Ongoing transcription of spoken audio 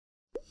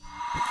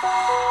Hey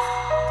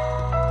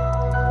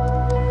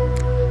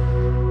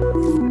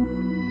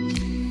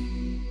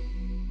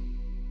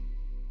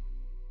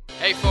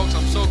folks,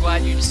 I'm so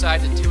glad you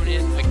decided to tune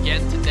in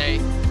again today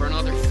for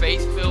another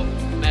faith-filled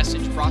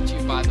message brought to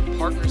you by the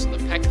partners of the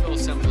Peckville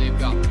Assembly of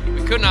God.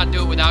 We could not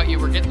do it without you.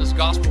 We're getting this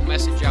gospel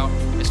message out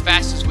as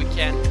fast as we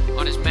can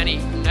on as many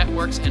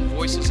networks and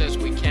voices as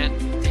we can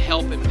to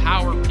help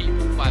empower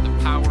people by the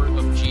power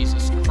of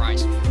Jesus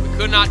Christ. We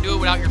could not do it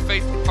without your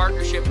faithful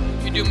partnership.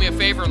 You do me a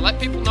favor and let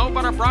people know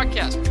about our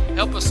broadcast.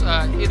 Help us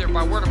either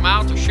by word of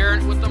mouth or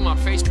sharing it with them on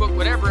Facebook,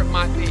 whatever it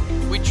might be.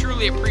 We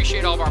truly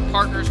appreciate all of our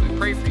partners. We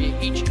pray for you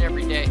each and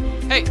every day.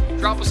 Hey,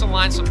 drop us a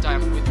line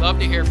sometime. We'd love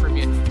to hear from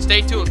you.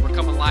 Stay tuned. We're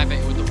coming live at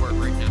you with the word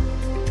right now.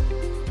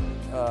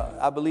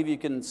 I believe you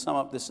can sum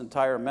up this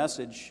entire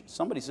message.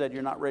 Somebody said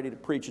you're not ready to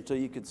preach until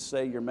you could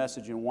say your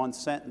message in one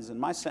sentence. And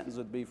my sentence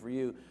would be for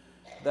you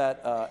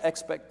that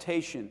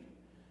expectation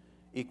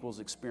equals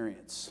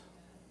experience.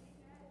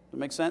 Does that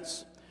make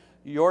sense?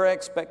 Your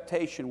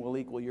expectation will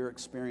equal your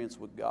experience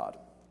with God.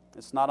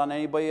 It's not on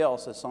anybody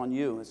else. It's on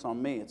you. It's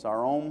on me. It's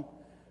our own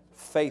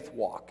faith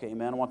walk.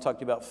 Amen. I want to talk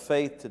to you about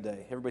faith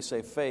today. Everybody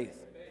say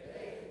faith.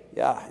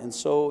 Yeah, and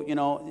so,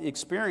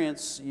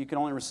 experience you can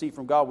only receive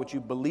from God what you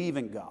believe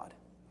in God.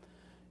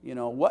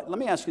 Let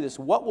me ask you this.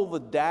 What will the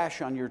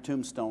dash on your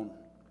tombstone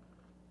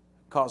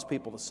cause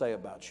people to say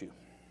about you?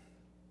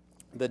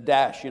 The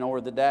dash, where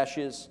the dash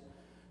is?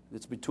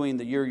 It's between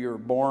the year you were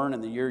born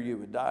and the year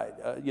you died.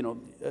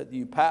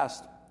 You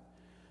passed.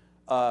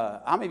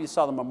 How many of you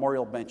saw the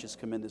memorial benches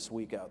come in this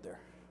week out there?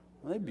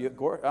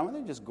 Aren't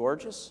they just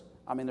gorgeous?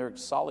 I mean, they're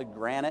solid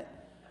granite.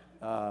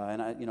 We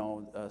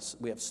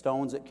have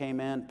stones that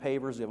came in,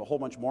 pavers. We have a whole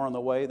bunch more on the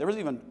way. There was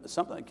even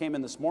something that came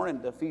in this morning,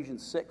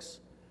 Ephesians 6.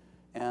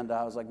 And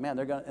I was like, man,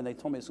 and they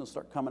told me it's going to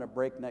start coming at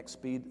breakneck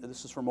speed.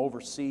 This is from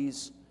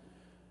overseas.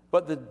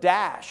 But the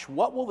dash,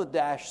 what will the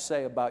dash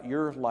say about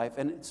your life?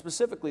 And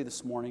specifically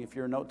this morning, if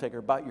you're a note taker,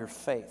 about your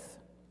faith.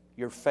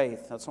 Your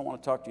faith. That's what I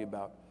want to talk to you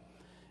about.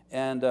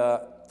 And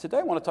today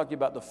I want to talk to you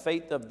about the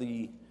faith of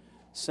the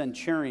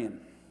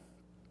centurion.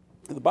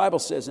 The Bible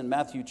says in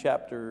Matthew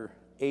chapter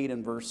 8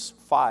 and verse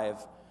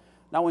 5,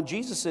 now when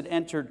Jesus had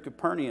entered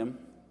Capernaum,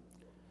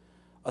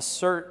 a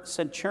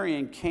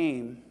centurion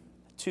came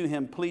to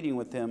him pleading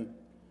with him.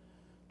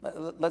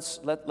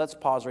 Let's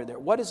pause right there.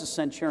 What is a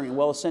centurion?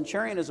 Well, a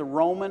centurion is a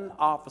Roman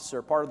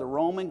officer, part of the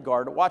Roman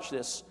guard. Watch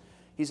this.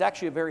 He's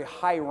actually a very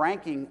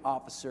high-ranking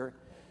officer,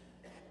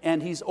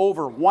 and he's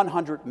over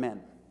 100 men.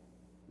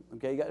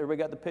 Okay, everybody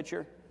got the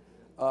picture?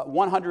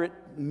 100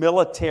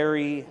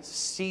 military,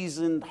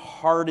 seasoned,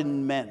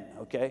 hardened men,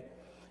 okay?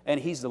 And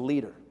he's the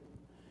leader.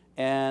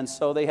 And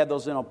so they had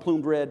those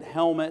plumed red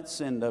helmets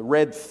and the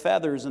red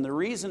feathers. And the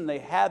reason they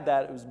had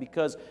that was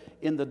because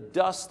in the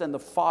dust and the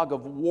fog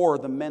of war,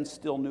 the men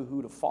still knew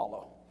who to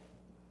follow.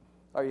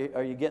 Are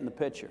you getting the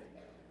picture?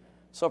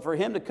 So for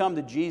him to come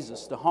to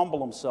Jesus, to humble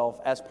himself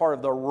as part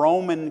of the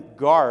Roman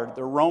guard,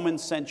 the Roman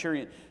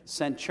century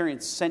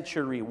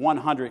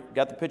 100,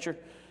 got the picture?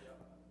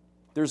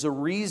 There's a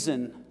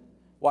reason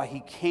why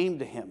he came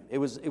to him. It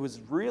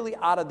was really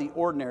out of the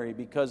ordinary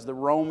because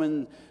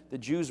the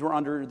Jews were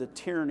under the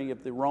tyranny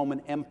of the Roman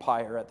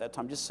Empire at that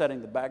time. Just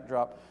setting the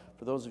backdrop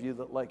for those of you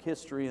that like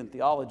history and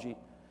theology.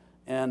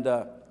 And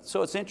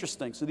so it's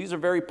interesting. So these are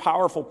very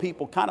powerful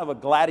people, kind of a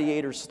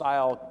gladiator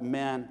style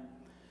man,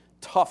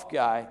 tough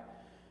guy.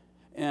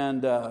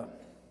 And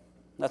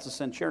that's a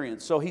centurion.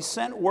 So he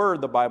sent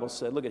word, the Bible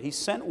said. Look at, he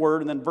sent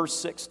word, and then verse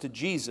 6 to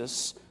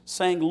Jesus,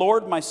 saying,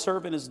 Lord, my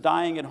servant is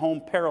dying at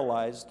home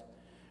paralyzed,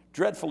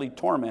 dreadfully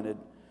tormented,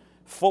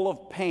 full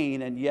of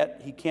pain, and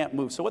yet he can't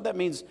move. So what that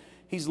means,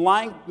 he's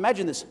lying,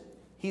 imagine this,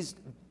 he's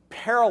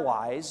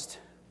paralyzed.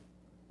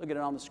 Look at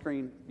it on the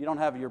screen. You don't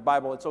have your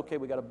Bible, it's okay,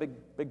 we got a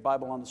big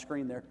Bible on the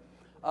screen there.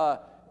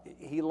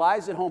 He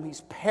lies at home,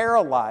 he's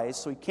paralyzed,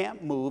 so he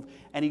can't move,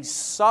 and he's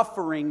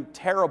suffering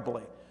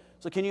terribly.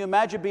 So can you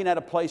imagine being at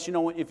a place,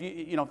 if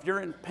you're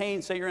in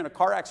pain, say you're in a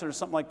car accident or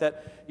something like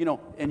that,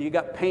 and you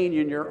got pain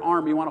in your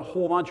arm, you want to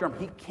hold on to your arm.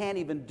 He can't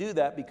even do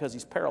that because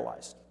he's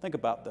paralyzed. Think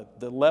about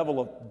the level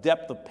of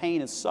depth of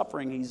pain and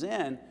suffering he's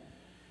in.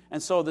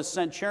 And so the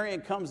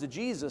centurion comes to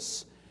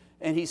Jesus,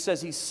 and he says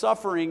he's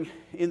suffering,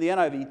 in the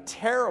NIV,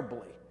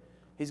 terribly.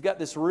 He's got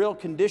this real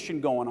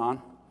condition going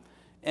on.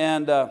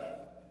 And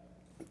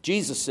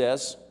Jesus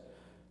says,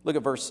 look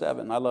at verse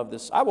 7, I love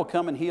this, I will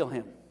come and heal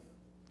him.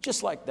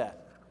 Just like that.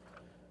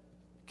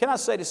 Can I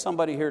say to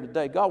somebody here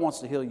today, God wants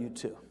to heal you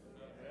too.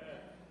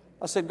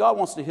 I said, God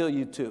wants to heal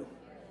you too.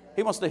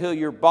 He wants to heal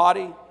your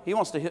body. He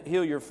wants to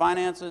heal your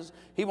finances.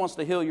 He wants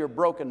to heal your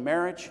broken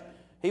marriage.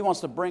 He wants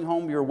to bring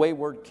home your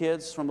wayward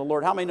kids from the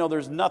Lord. How many know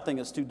there's nothing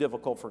that's too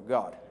difficult for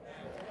God?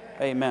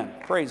 Amen.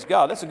 Praise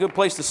God. That's a good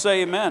place to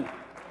say amen.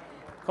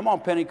 Come on,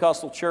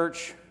 Pentecostal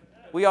church.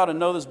 We ought to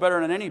know this better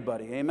than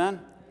anybody. Amen.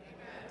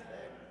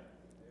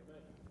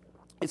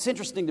 It's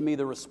interesting to me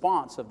the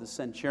response of the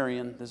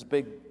centurion, this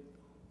big,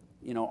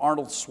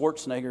 Arnold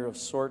Schwarzenegger of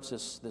sorts,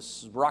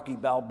 this Rocky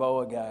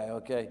Balboa guy,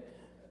 okay?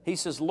 He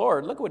says,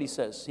 Lord, look what he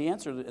says. He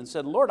answered and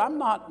said, Lord, I'm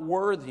not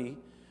worthy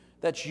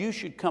that you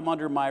should come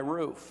under my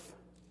roof.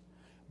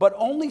 But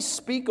only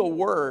speak a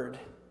word,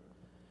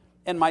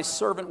 and my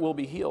servant will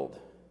be healed.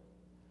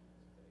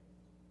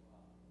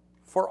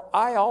 For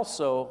I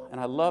also," and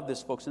I love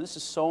this, folks, and this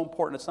is so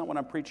important. It's not what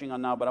I'm preaching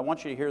on now, but I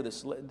want you to hear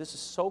this. This is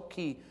so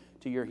key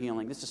to your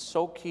healing. This is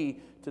so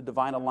key to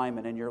divine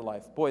alignment in your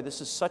life. Boy,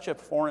 this is such a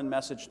foreign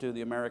message to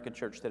the American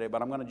church today,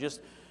 but I'm going to just,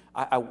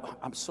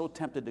 I'm so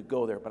tempted to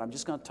go there, but I'm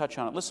just going to touch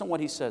on it. Listen to what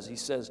he says. He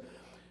says,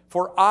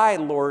 "For I,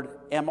 Lord,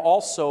 am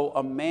also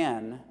a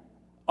man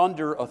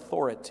under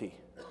authority."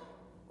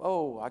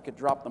 Oh, I could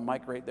drop the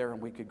mic right there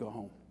and we could go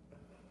home.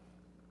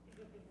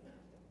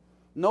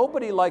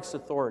 Nobody likes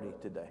authority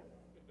today.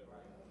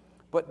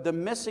 But the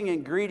missing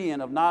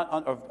ingredient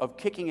of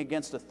kicking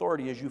against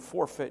authority is you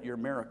forfeit your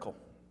miracle.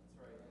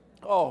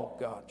 Oh,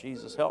 God,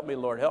 Jesus, help me,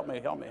 Lord. Help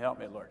me,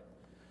 Lord.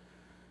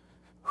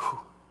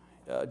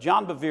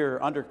 John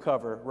Bevere,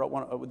 Undercover,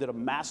 did a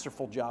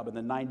masterful job in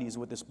the 90s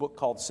with this book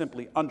called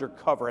simply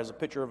Undercover, as a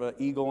picture of an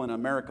eagle and an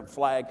American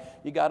flag.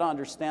 You got to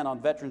understand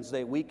on Veterans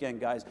Day weekend,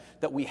 guys,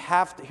 that we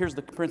have to, here's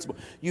the principle,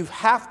 you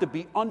have to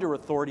be under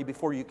authority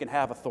before you can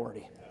have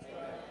authority.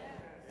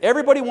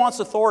 Everybody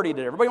wants authority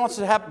today. Everybody wants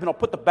to have,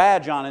 put the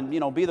badge on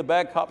and, be the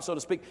bad cop, so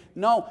to speak.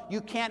 No,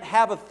 you can't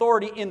have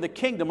authority in the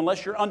kingdom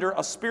unless you're under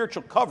a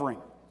spiritual covering.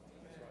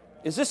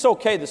 Is this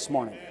okay this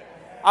morning?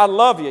 I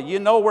love you.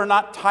 We're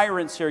not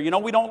tyrants here.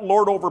 We don't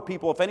lord over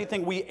people. If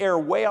anything, we err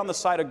way on the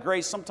side of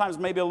grace, sometimes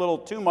maybe a little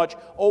too much.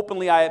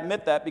 Openly, I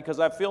admit that because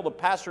I feel the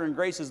pastor in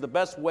grace is the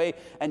best way.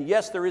 And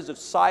yes, there is a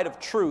side of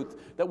truth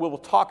that we will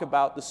talk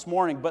about this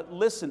morning. But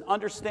listen,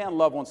 understand,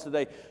 loved ones,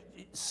 today,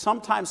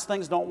 sometimes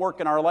things don't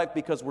work in our life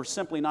because we're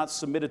simply not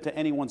submitted to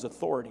anyone's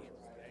authority.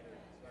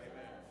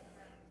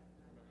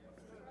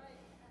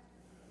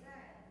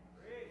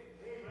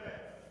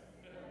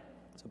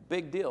 It's a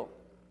big deal.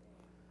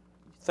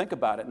 Think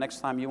about it next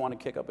time you want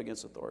to kick up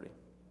against authority.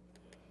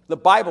 The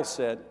Bible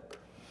said,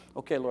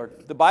 okay,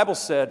 Lord, the Bible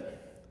said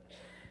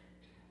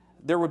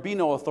there would be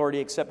no authority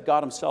except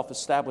God himself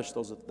established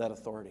that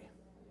authority.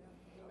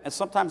 And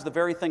sometimes the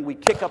very thing we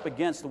kick up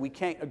against that we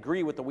can't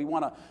agree with, that we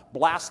want to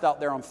blast out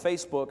there on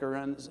Facebook or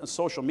on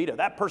social media,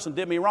 that person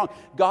did me wrong.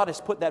 God has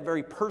put that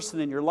very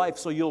person in your life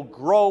so you'll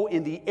grow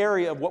in the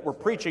area of what we're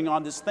preaching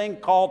on, this thing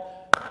called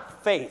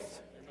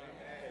faith.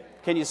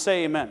 Can you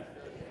say amen?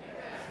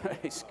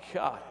 Praise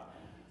God.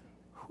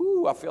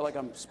 Whew, I feel like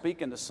I'm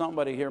speaking to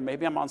somebody here.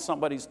 Maybe I'm on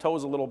somebody's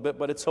toes a little bit,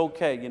 but it's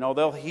okay.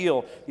 They'll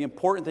heal. The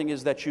important thing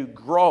is that you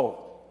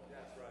grow.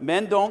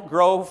 Men don't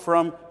grow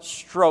from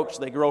strokes,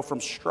 they grow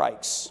from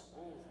strikes.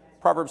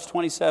 Proverbs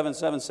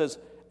 27:7 says,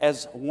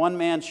 "As one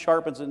man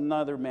sharpens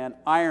another man,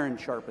 iron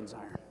sharpens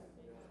iron."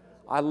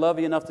 I love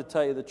you enough to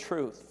tell you the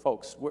truth,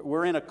 folks.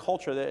 We're in a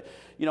culture that,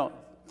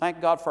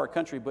 thank God for our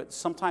country, but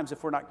sometimes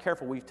if we're not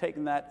careful, we've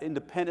taken that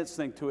independence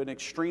thing to an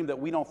extreme that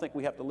we don't think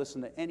we have to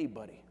listen to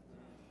anybody.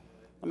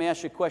 Let me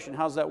ask you a question.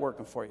 How's that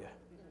working for you?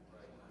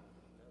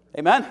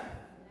 Amen?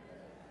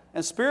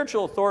 And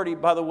spiritual authority,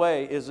 by the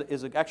way,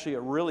 is actually a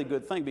really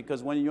good thing,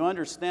 because when you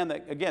understand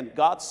that, again,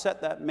 God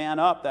set that man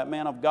up, that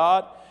man of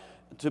God,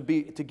 to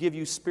give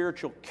you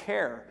spiritual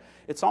care.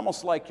 It's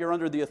almost like you're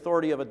under the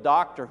authority of a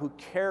doctor who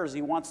cares.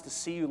 He wants to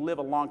see you live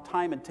a long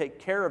time and take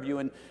care of you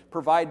and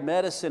provide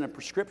medicine and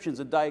prescriptions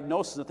and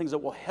diagnosis and things that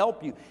will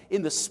help you.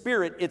 In the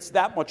spirit, it's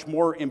that much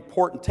more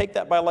important. Take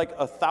that by like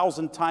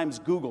 1,000 times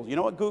Google. You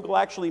know what Google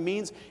actually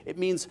means? It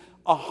means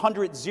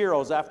 100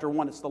 zeros after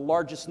one. It's the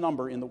largest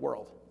number in the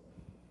world.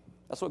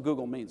 That's what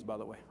Google means, by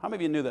the way. How many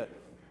of you knew that?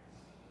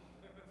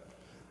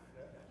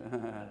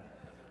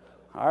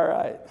 All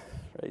right.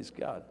 Praise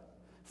God.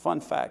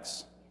 Fun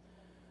facts.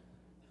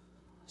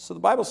 So the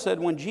Bible said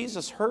when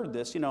Jesus heard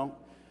this,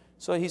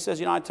 so he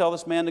says, I tell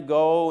this man to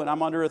go, and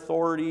I'm under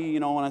authority,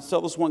 and I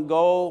tell this one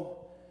go,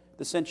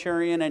 the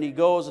centurion, and he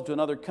goes, and to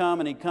another come,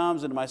 and he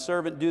comes, and to my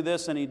servant do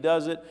this, and he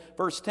does it.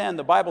 Verse 10,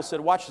 the Bible said,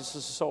 watch this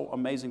is so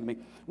amazing to me.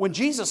 When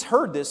Jesus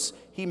heard this,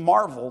 he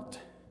marveled.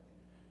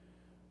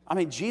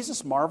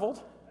 Jesus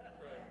marveled.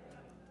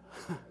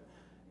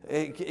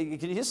 Can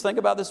you just think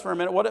about this for a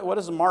minute? What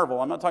is a marvel?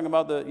 I'm not talking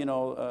about the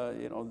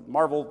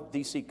Marvel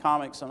DC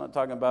Comics. I'm not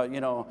talking about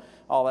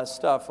all that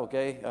stuff.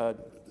 Okay,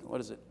 what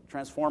is it?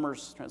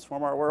 Transformers,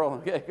 transform our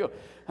world. Okay,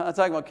 I'm not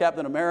talking about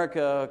Captain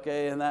America.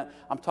 Okay, and that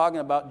I'm talking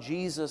about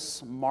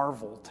Jesus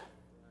marveled.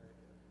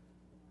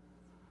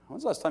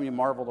 When's the last time you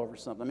marveled over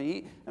something?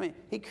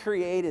 He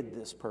created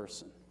this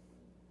person,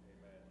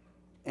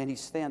 and he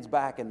stands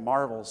back and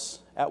marvels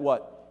at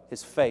what?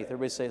 His faith.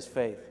 Everybody say his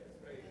faith.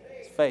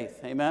 His faith.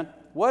 Amen?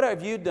 What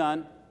have you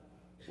done?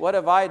 What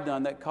have I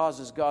done that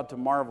causes God to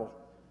marvel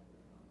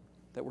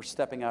that we're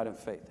stepping out in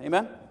faith?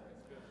 Amen?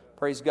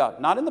 Praise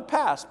God. Not in the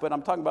past, but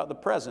I'm talking about the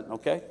present,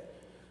 okay?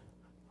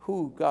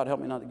 God,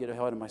 help me not to get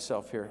ahead of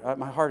myself here.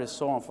 My heart is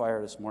so on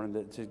fire this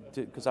morning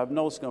because I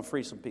know it's going to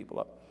free some people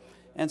up.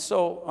 And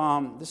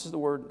so this is the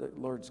word that the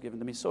Lord's given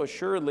to me. So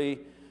assuredly,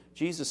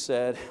 Jesus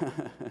said...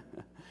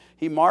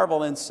 He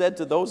marveled and said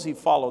to those he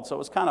followed. So it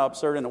was kind of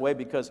absurd in a way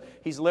because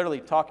he's literally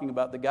talking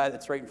about the guy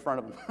that's right in front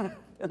of him.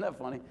 Isn't that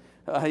funny?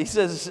 He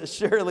says,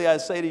 surely I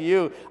say to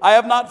you, I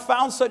have not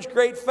found such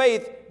great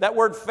faith. That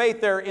word faith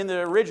there in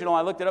the original,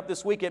 I looked it up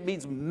this week, it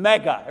means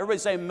mega. Everybody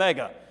say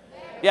mega.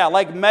 Yeah,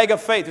 like mega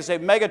faith. They say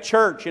mega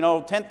church,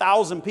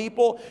 10,000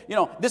 people.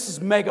 This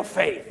is mega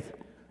faith.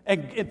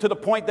 And to the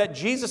point that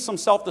Jesus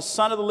himself, the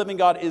Son of the living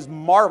God, is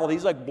marveled.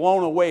 He's like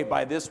blown away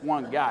by this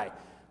one guy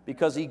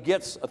because he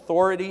gets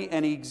authority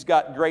and he's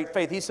got great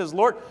faith. He says,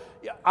 Lord,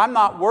 I'm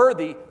not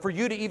worthy for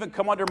you to even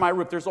come under my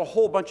roof. There's a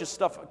whole bunch of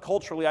stuff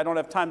culturally. I don't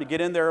have time to get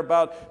in there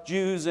about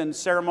Jews and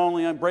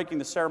ceremonial and breaking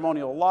the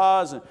ceremonial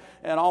laws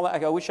and all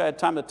that. I wish I had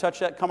time to touch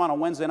that. Come on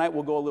Wednesday night,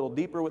 we'll go a little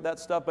deeper with that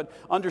stuff. But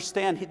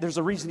understand, there's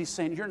a reason he's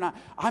saying,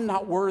 I'm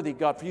not worthy,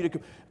 God, for you to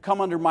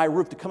come under my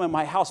roof, to come in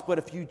my house. But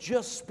if you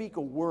just speak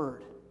a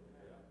word,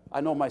 I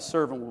know my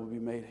servant will be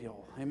made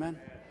whole. Amen?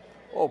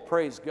 Oh,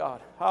 praise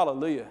God.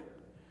 Hallelujah.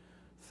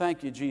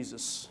 Thank you,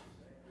 Jesus.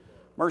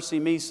 Mercy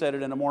Me said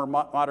it in a more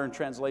modern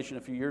translation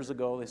a few years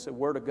ago. They said,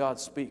 Word of God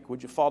speak.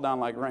 Would you fall down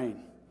like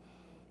rain?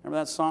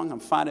 Remember that song? I'm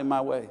finding my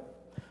way.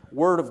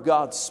 Word of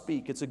God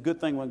speak. It's a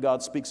good thing when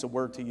God speaks a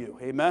word to you.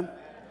 Amen?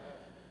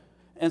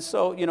 And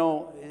so,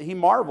 he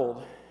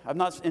marveled.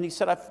 And he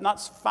said, I've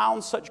not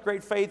found such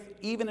great faith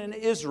even in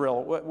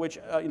Israel, which,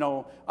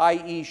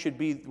 i.e. should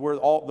be where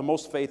the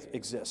most faith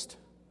exists.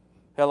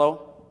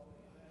 Hello?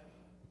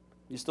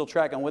 You still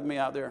tracking with me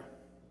out there?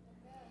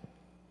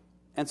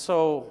 And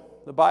so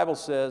the Bible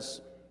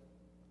says,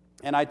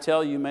 and I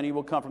tell you, many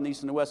will come from the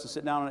east and the west and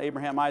sit down on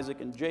Abraham,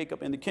 Isaac, and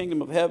Jacob in the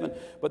kingdom of heaven,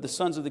 but the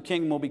sons of the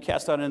kingdom will be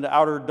cast out into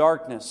outer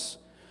darkness,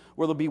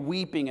 where there'll be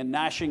weeping and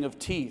gnashing of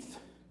teeth.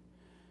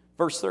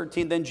 Verse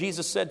 13, then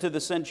Jesus said to the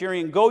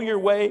centurion, go your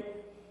way,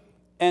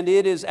 and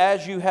it is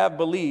as you have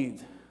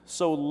believed,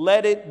 so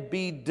let it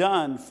be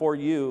done for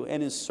you.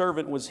 And his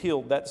servant was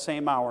healed that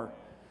same hour.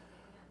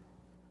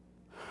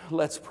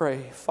 Let's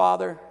pray.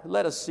 Father,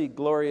 let us see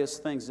glorious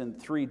things in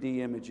 3D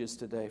images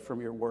today from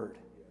your word.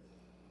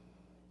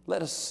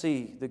 Let us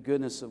see the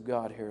goodness of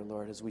God here,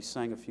 Lord, as we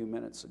sang a few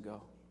minutes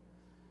ago.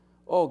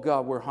 Oh,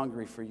 God, we're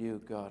hungry for you,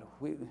 God.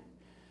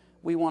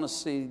 We want to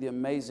see the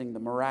amazing, the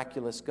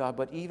miraculous, God,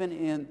 but even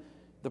in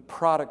the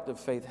product of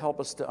faith, help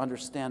us to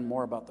understand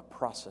more about the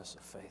process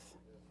of faith.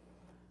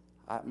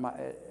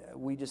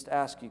 We just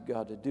ask you,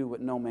 God, to do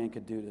what no man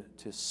could do,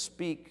 to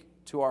speak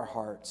to our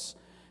hearts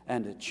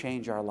and to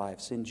change our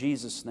lives. In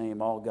Jesus'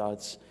 name, all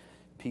God's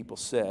people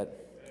said,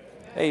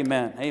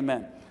 amen.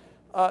 Amen.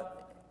 Have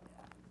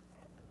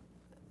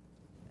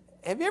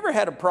you ever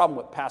had a problem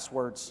with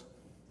passwords?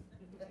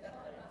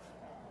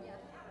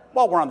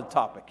 While we're on the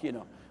topic,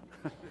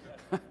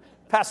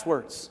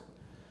 Passwords.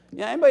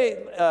 Anybody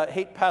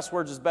hate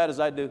passwords as bad as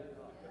I do?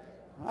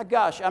 My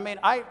gosh,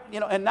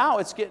 and now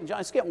it's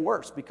getting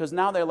worse because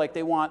now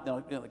they want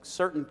like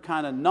certain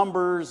kind of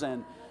numbers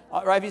and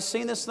have you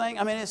seen this thing?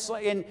 It's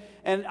like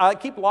and I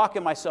keep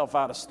locking myself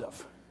out of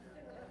stuff.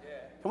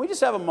 Can we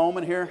just have a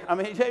moment here?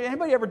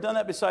 Anybody ever done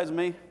that besides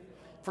me?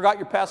 Forgot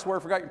your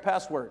password.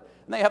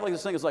 And they have like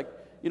this thing. It's like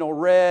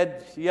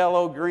red,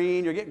 yellow,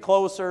 green. You're getting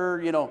closer.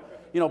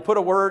 Put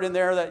a word in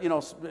there that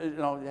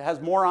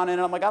has moron in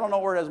it. I'm like, I don't know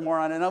where it has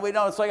moron in it.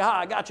 It's like,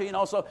 I got you.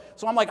 So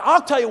I'm like,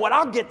 I'll tell you what,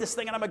 I'll get this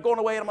thing, and I'm going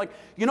away, and I'm like,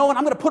 you know what?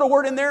 I'm going to put a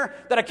word in there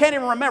that I can't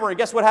even remember, and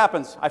guess what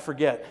happens? I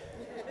forget.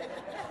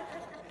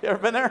 You ever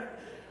been there?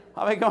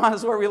 Come on,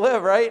 this is where we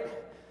live, right?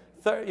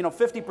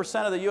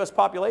 50% of the U.S.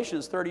 population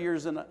is 30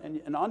 years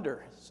and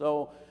under.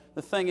 So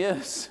the thing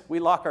is, we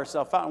lock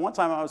ourselves out. And one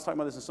time I was talking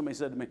about this, and somebody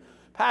said to me,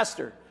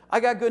 Pastor,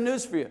 I got good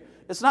news for you.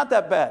 It's not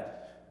that bad.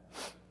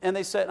 And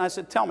I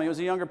said, tell me. It was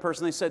a younger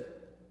person. They said,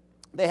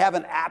 they have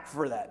an app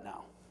for that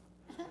now.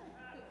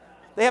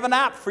 They have an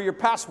app for your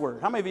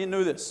password. How many of you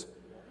knew this?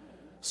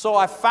 So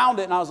I found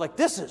it, and I was like,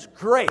 this is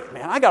great,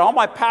 man. I got all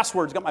my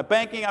passwords, got my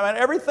banking,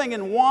 everything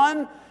in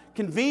one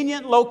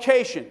convenient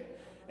location.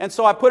 And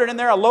so I put it in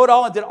there, I loaded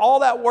all and did all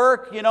that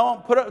work,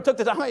 took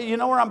the time, you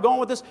know where I'm going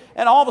with this?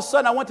 And all of a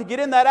sudden I went to get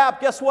in that app,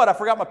 guess what? I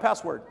forgot my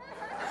password.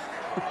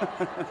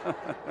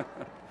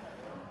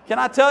 Can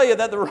I tell you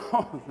that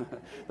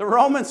the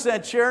Roman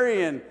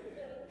centurion,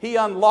 he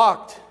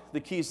unlocked the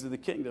keys to the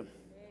kingdom.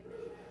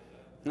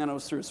 And it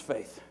was through his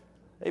faith.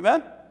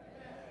 Amen?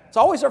 It's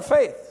always our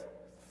faith.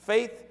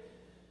 Faith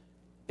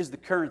is the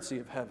currency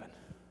of heaven.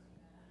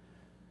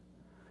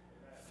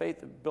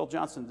 Faith, Bill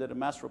Johnson did a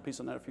masterful piece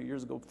on that a few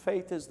years ago.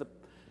 Faith is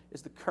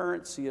the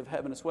currency of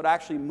heaven. It's what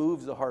actually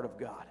moves the heart of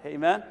God.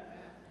 Amen?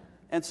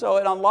 And so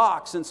it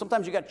unlocks, and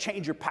sometimes you got to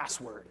change your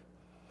password.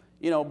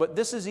 But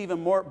this is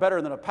even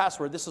better than a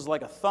password. This is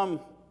like a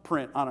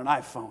thumbprint on an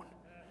iPhone.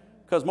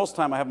 Because most of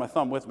the time I have my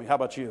thumb with me. How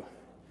about you?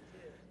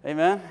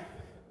 Amen?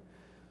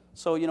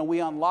 So, we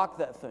unlock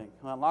that thing.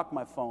 I unlock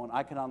my phone.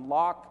 I can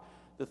unlock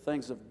the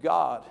things of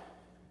God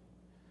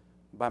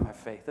by my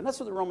faith. And that's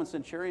what the Roman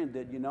centurion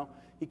did,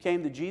 He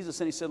came to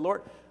Jesus and he said,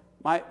 Lord,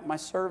 my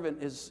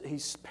servant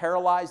he's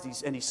paralyzed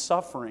and he's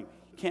suffering.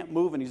 He can't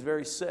move and he's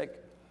very sick.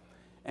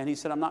 And he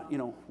said, I'm not,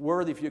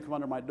 worthy for you to come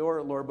under my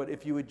door, Lord, but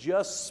if you would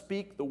just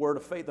speak the word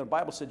of faith. The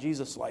Bible said,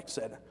 Jesus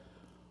said,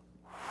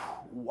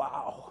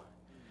 wow.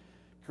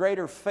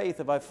 Greater faith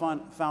have I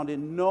found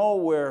in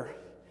nowhere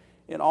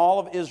in all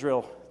of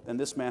Israel than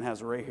this man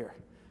has right here.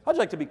 How'd you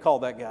like to be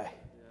called that guy?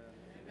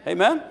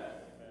 Amen?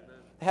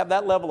 Have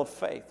that level of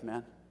faith,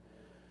 man.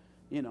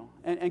 You know,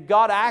 and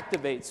God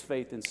activates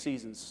faith in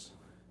seasons.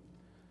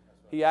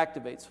 He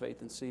activates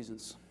faith in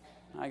seasons.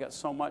 I got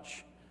so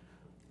much,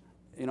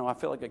 you know, I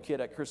feel like a kid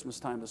at Christmas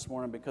time this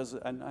morning because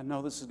I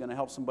know this is going to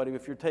help somebody.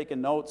 If you're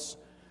taking notes,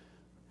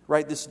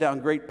 write this down.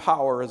 Great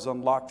power is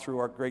unlocked through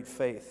our great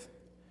faith.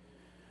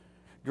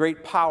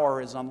 Great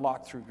power is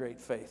unlocked through great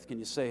faith. Can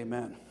you say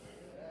amen?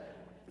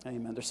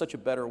 Amen. There's such a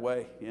better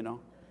way, you know.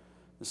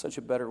 There's such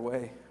a better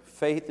way.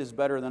 Faith is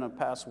better than a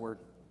password.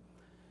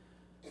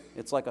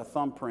 It's like a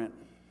thumbprint.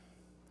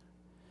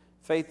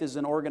 Faith is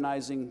an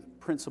organizing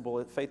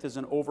principle. Faith is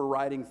an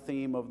overriding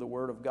theme of the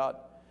Word of God.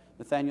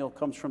 Nathaniel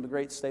comes from the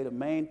great state of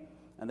Maine,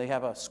 and they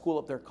have a school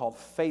up there called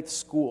Faith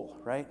School,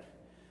 right?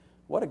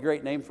 What a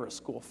great name for a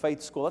school,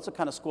 Faith School. That's the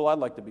kind of school I'd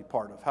like to be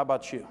part of. How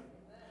about you?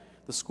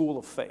 The School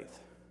of Faith.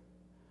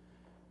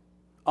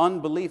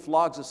 Unbelief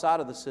logs us out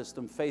of the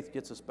system. Faith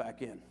gets us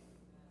back in.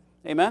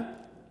 Amen?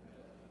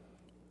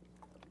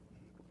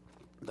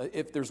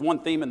 If there's one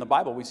theme in the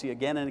Bible we see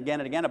again and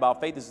again and again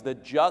about faith, is the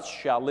just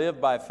shall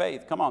live by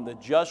faith. Come on, the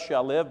just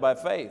shall live by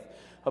faith.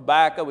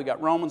 Habakkuk, we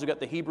got Romans, we got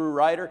the Hebrew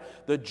writer.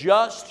 The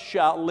just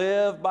shall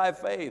live by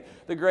faith.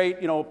 The great,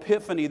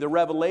 epiphany, the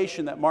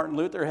revelation that Martin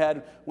Luther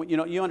had.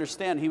 You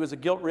understand, he was a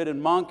guilt-ridden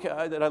monk.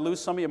 Did I lose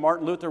some of you?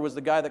 Martin Luther was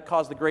the guy that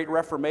caused the Great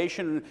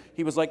Reformation.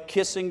 He was like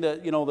kissing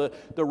the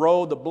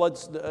road, the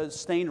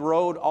blood-stained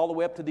road, all the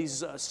way up to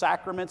these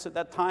sacraments at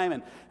that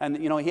time. And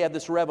he had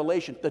this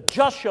revelation. The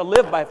just shall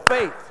live by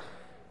faith.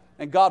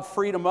 And God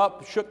freed him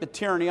up, shook the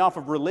tyranny off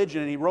of religion,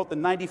 and he wrote the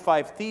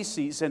 95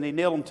 Theses, and they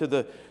nailed them to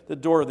the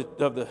door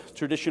of the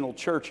traditional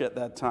church at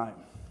that time.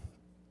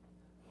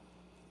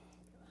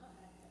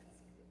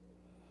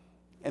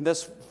 And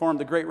this formed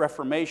the Great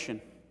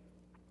Reformation.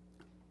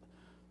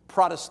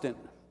 Protestant.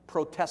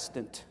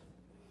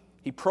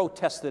 He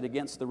protested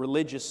against the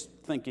religious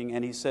thinking,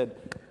 and he said,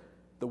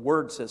 the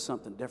Word says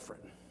something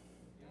different.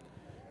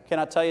 Can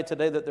I tell you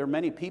today that there are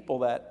many people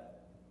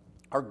that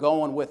are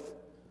going with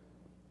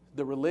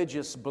the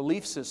religious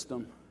belief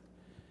system,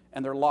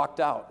 and they're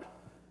locked out.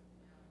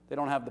 They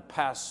don't have the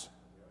password.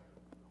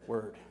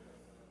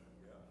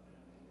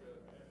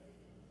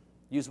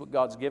 Use what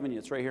God's given you.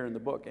 It's right here in the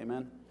book.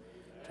 Amen.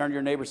 Turn to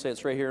your neighbor and say,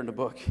 it's right here in the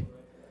book.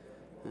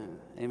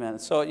 Amen.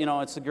 So,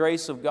 it's the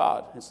grace of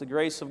God. It's the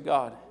grace of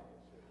God.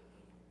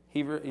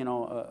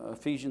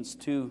 Ephesians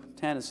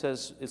 2:10, it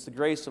says, it's the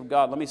grace of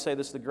God. Let me say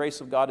this, the grace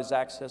of God is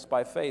accessed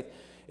by faith.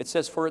 It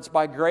says, for it's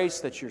by grace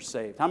that you're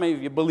saved. How many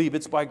of you believe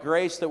it's by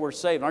grace that we're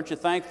saved? Aren't you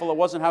thankful it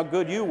wasn't how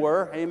good you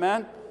were?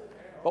 Amen?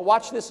 But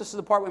watch this. This is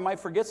the part we might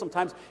forget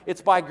sometimes.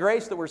 It's by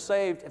grace that we're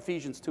saved.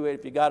 Ephesians 2:8,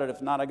 if you got it.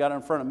 If not, I got it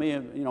in front of me.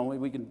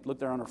 We can look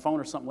there on our phone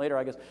or something later,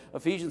 I guess.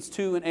 Ephesians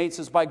 2:8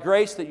 says, by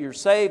grace that you're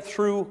saved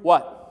through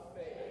what?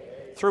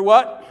 Faith. Through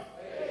what?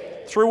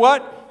 Faith. Through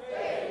what?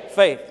 Faith.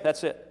 Faith.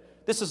 That's it.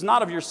 This is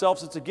not of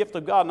yourselves. It's a gift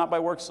of God, not by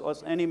works,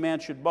 lest any man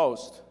should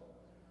boast.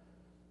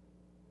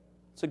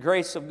 It's the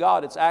grace of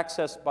God. It's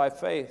accessed by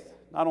faith.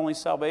 Not only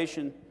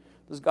salvation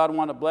does God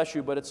want to bless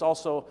you, but it's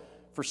also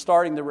for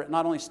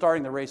not only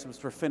starting the race, but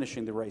for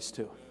finishing the race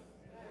too.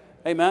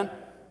 Amen?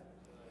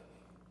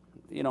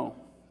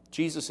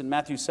 Jesus in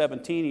Matthew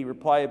 17, he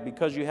replied,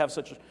 because you have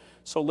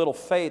so little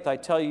faith, I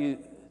tell you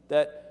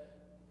that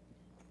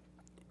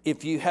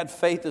if you had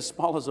faith as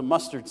small as a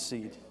mustard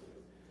seed,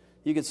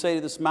 you could say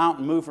to this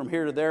mountain, move from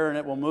here to there, and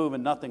it will move,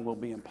 and nothing will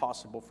be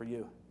impossible for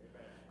you.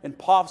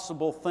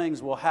 Impossible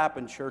things will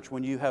happen, church,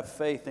 when you have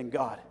faith in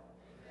God.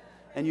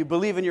 And you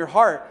believe in your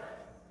heart.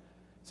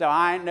 So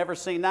I ain't never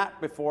seen that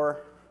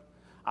before.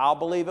 I'll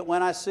believe it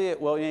when I see it.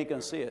 Well, you ain't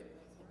going to see it.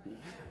 You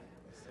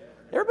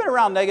ever been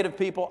around negative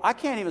people? I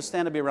can't even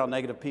stand to be around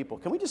negative people.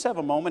 Can we just have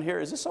a moment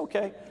here? Is this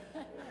okay?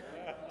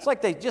 It's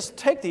like they just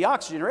take the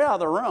oxygen right out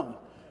of the room.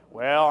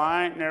 Well,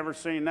 I ain't never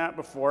seen that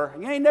before.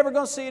 You ain't never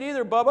going to see it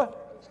either, Bubba.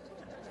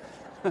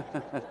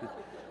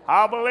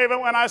 I'll believe it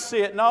when I see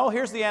it. No,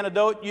 here's the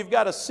antidote. You've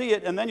got to see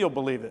it and then you'll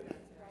believe it.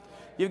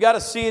 You've got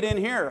to see it in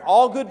here.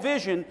 All good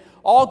vision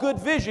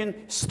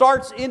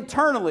starts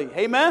internally.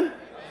 Amen?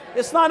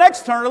 It's not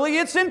externally,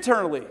 it's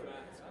internally.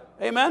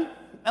 Amen?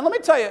 And let me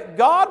tell you,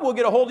 God will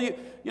get a hold of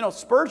you.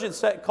 Spurgeon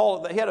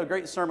he had a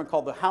great sermon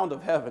called The Hound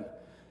of Heaven.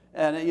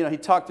 And, he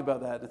talked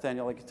about that,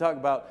 Nathaniel. He talked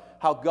about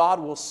how God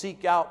will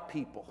seek out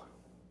people.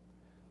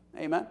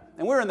 Amen?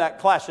 And we were in that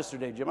class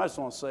yesterday, Jim. I just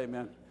want to say,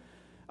 man,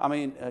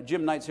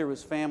 Jim Knight's here with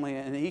his family,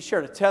 and he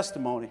shared a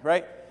testimony,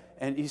 right?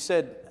 And he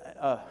said,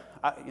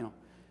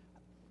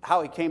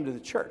 how he came to the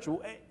church.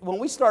 When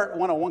we start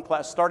 101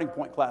 class, starting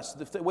point class,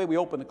 the way we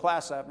open the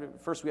class,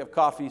 first we have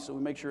coffee, so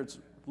we make sure it's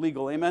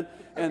legal, amen?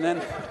 And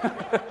then,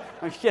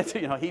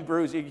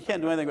 Hebrews, you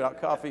can't do anything without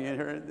coffee in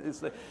here.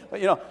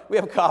 But, we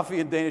have coffee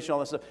and Danish and all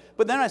that stuff.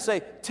 But then I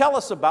say, tell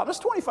us about, there's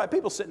 25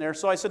 people sitting there,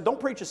 so I said, don't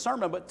preach a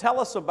sermon, but tell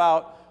us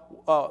about,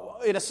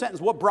 in a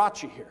sentence, what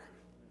brought you here?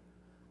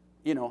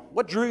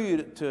 What drew you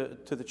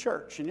to the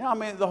church? And,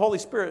 the Holy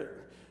Spirit,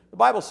 the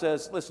Bible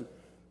says, listen,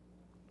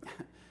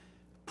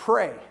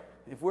 pray.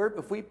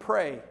 If we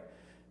pray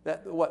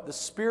that the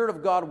Spirit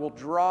of God will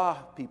draw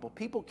people.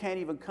 People can't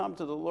even come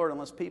to the Lord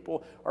unless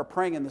people are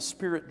praying and the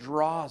Spirit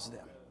draws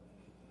them.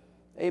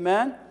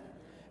 Amen?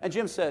 And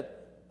Jim said,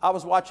 I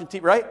was watching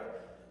TV, right?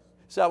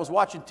 He said, I was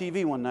watching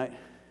TV one night,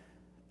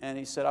 and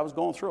he said, I was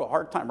going through a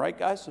hard time, right,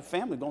 guys? The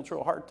family going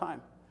through a hard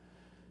time.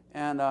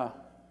 And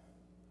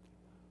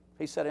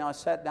he said, I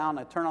sat down,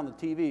 and I turned on the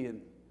TV,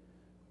 and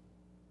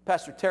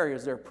Pastor Terry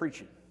was there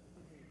preaching.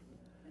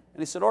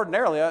 And he said,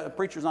 ordinarily, a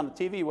preacher's on the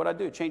TV, what I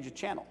do? Change the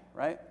channel,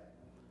 right?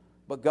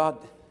 But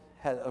God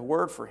had a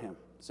word for him.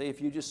 Say,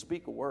 if you just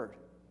speak a word.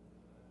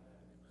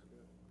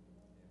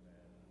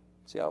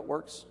 See how it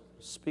works?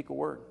 Speak a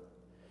word.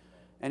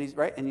 And he's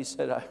right. And he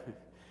said,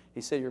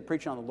 you're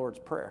preaching on the Lord's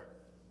Prayer.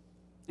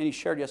 And he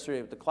shared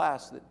yesterday with the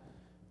class that,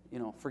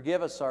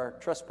 forgive us our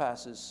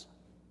trespasses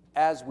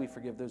as we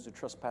forgive those who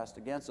trespass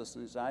against us.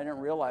 And he said, I didn't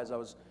realize I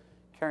was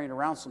carrying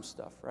around some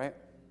stuff, right?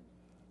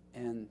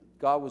 And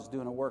God was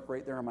doing a work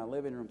right there in my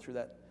living room through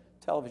that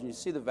television. You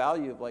see the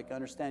value of,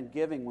 understand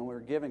giving. When we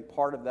were giving,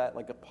 part of that,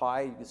 like a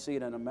pie, you can see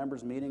it in a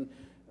members meeting,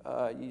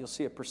 you'll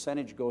see a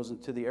percentage goes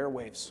into the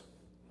airwaves.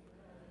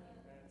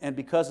 And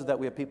because of that,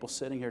 we have people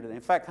sitting here today.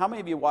 In fact, how many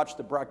of you watched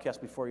the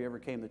broadcast before you ever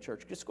came to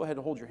church? Just go ahead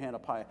and hold your hand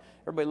up high.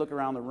 Everybody look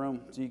around the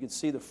room so you can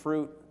see the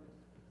fruit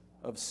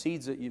of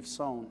seeds that you've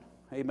sown.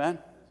 Amen?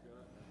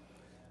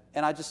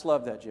 And I just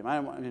love that, Jim. I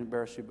don't want to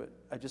embarrass you, but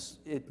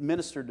it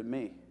ministered to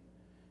me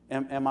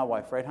and my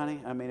wife, right,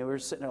 honey? I mean, we were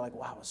sitting there like,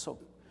 wow, it's so.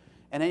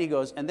 And then he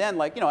goes, and then,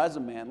 as a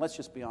man, let's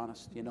just be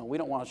honest. We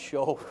don't want to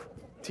show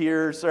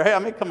tears, right? I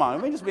mean, come on,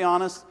 let me just be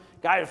honest.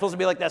 Guy is supposed to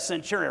be like that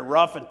centurion,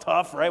 rough and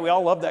tough, right? We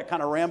all love that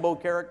kind of Rambo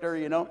character,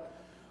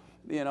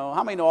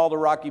 How many know all the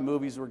Rocky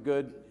movies were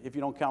good if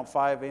you don't count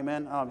 5,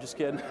 amen? Oh, I'm just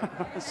kidding.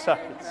 sorry,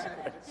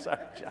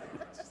 John.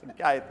 It's a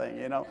guy thing,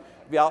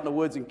 Be out in the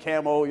woods in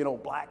camo,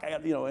 black,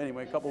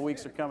 anyway, a couple of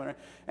weeks are coming. Right?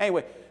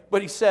 Anyway,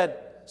 but he said,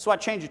 so I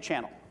changed the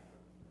channel.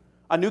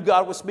 I knew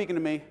God was speaking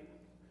to me,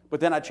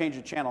 but then I changed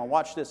the channel. And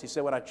watch this. He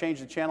said, when I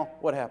changed the channel,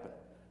 what happened?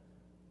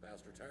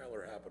 Pastor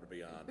Tyler happened to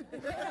be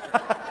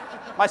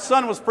on. My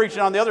son was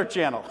preaching on the other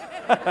channel.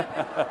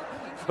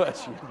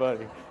 Bless you,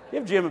 buddy.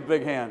 Give Jim a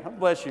big hand.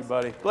 Bless you,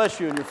 buddy. Bless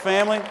you and your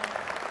family.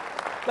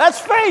 That's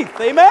faith,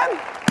 amen?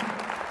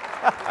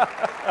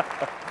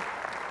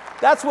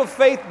 That's what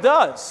faith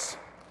does.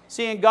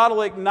 Seeing God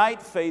will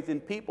ignite faith in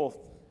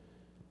people.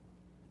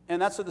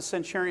 And that's what the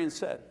centurion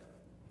said.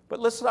 But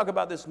let's talk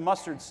about this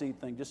mustard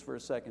seed thing just for a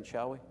second,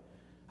 shall we?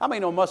 How many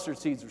know mustard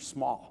seeds are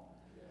small?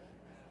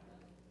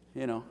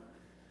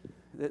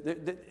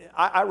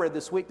 I read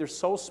this week, they're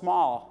so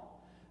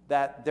small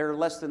that they're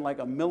less than like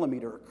a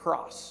millimeter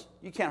across.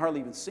 You can't hardly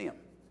even see them.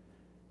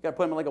 You got to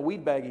put them in like a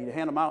weed baggie to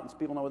hand them out and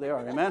people know what they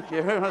are. Amen?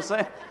 You hear what I'm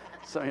saying?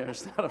 Some of you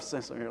understand what I'm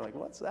saying. Some of you are like,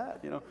 what's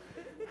that?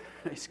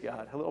 Praise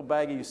God. A little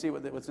baggie, you see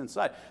what's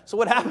inside. So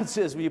what happens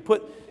is when you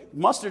put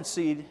mustard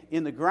seed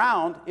in the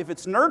ground, if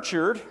it's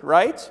nurtured,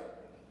 right?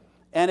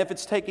 And if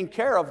it's taken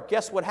care of,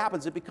 guess what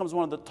happens? It becomes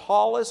one of the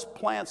tallest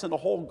plants in the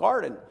whole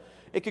garden.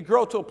 It could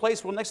grow to a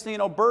place where next thing you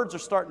know, birds are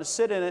starting to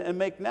sit in it and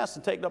make nests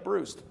and take up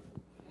roost.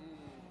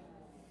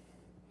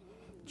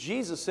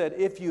 Jesus said,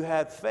 if you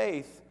had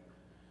faith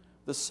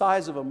the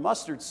size of a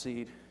mustard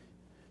seed,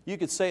 you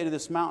could say to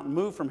this mountain,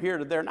 move from here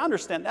to there. And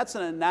understand, that's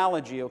an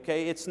analogy,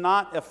 okay? It's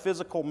not a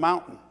physical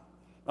mountain,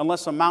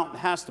 unless a mountain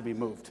has to be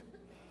moved.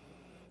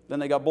 Then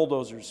they got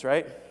bulldozers,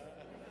 right?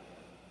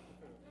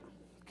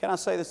 Can I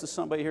say this to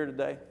somebody here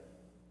today?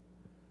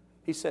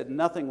 He said,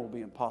 nothing will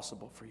be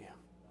impossible for you.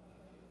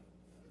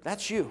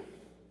 That's you.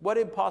 What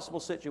impossible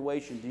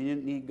situation do you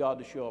need God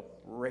to show up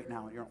right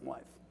now in your own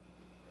life?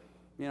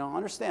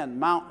 Understand,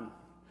 mountain.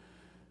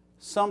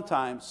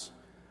 Sometimes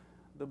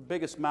the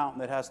biggest mountain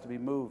that has to be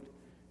moved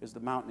is the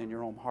mountain in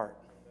your own heart.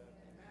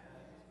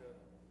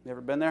 You ever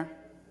been there?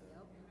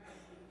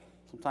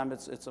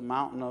 Sometimes it's a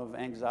mountain of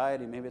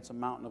anxiety. Maybe it's a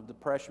mountain of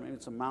depression. Maybe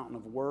it's a mountain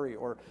of worry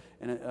or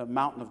a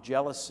mountain of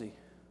jealousy.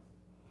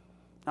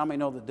 How many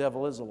know the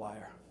devil is a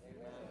liar?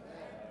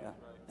 Yeah.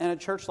 And a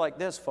church like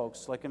this,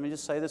 folks, let me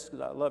just say this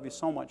because I love you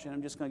so much, and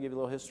I'm just going to give you a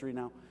little history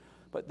now.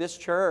 But this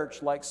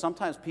church,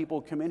 sometimes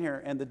people come in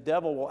here and the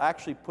devil will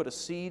actually put a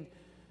seed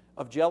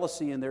of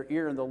jealousy in their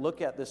ear, and they'll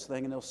look at this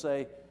thing and they'll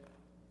say,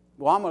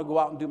 well, I'm going to go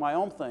out and do my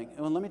own thing.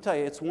 And let me tell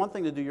you, it's one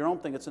thing to do your own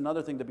thing. It's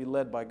another thing to be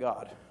led by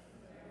God.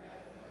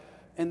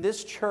 And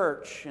this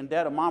church, and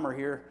Dad and Mom are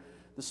here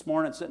this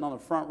morning sitting on the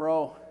front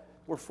row.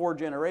 We're 4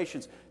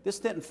 generations. This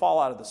didn't fall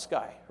out of the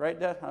sky, right,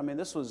 Dad? I mean,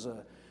 this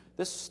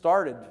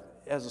started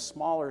as a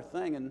smaller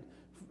thing. And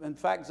in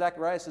fact,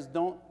 Zechariah says,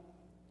 don't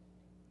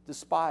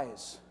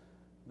despise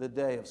the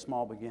day of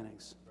small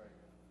beginnings.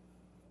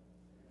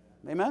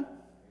 Amen?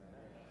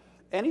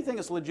 Anything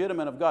that's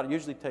legitimate of God, it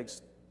usually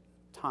takes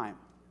time,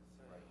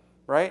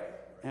 right?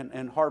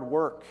 And hard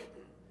work.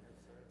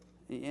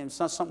 And it's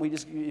not something we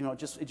this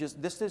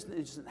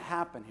doesn't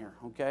happen here,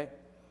 okay?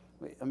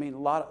 I mean, a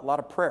lot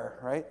of prayer,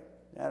 right?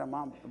 Dad and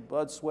Mom,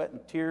 blood, sweat,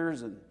 and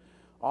tears, and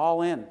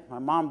all in. My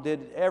mom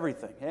did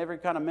everything, every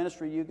kind of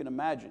ministry you can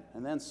imagine,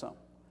 and then some,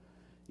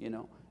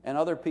 and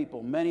other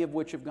people, many of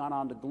which have gone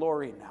on to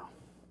glory now,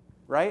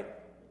 right?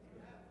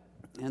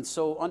 And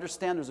so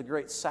understand there's a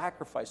great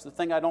sacrifice. The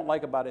thing I don't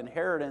like about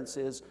inheritance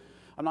is,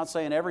 I'm not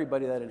saying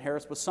everybody that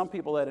inherits, but some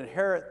people that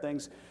inherit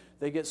things,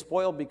 they get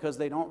spoiled because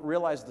they don't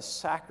realize the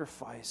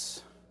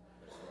sacrifice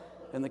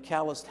and the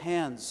calloused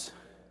hands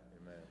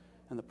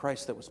and the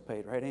price that was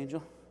paid. Right,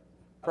 Angel?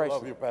 I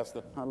love you,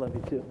 Pastor. I love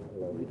you too.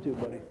 I love you too,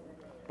 buddy.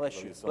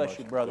 Bless you. So Bless much.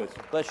 you, brother.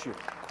 Bless Bless you.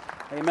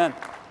 you. Amen.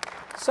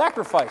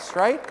 Sacrifice,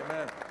 right?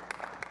 Amen.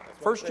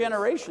 First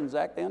generation,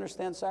 Zach, they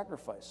understand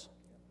sacrifice.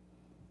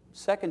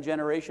 Second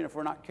generation, if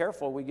we're not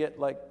careful, we get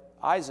like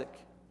Isaac.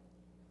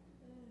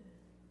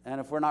 And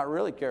if we're not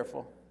really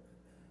careful,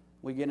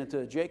 we get into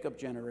a Jacob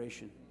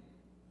generation.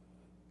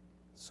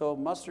 So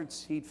mustard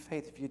seed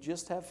faith, if you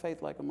just have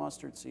faith like a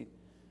mustard seed,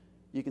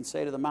 you can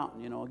say to the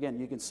mountain, again,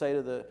 you can say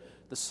to the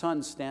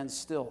sun, stand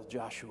still,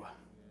 Joshua.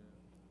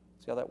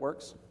 See how that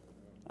works?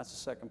 That's the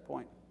second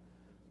point.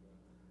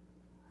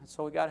 And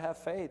so we got to have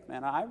faith,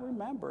 man. I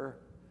remember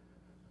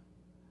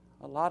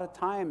a lot of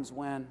times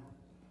when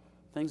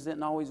things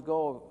didn't always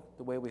go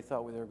the way we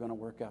thought they were going to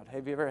work out.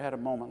 Have you ever had a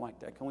moment like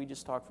that? Can we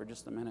just talk for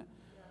just a minute?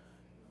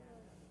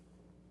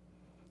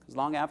 Because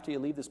long after you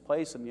leave this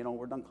place and,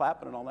 we're done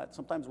clapping and all that,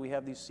 sometimes we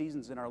have these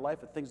seasons in our life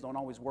that things don't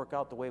always work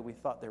out the way we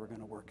thought they were going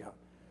to work out.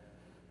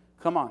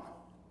 Come on.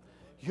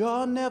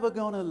 You're never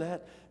gonna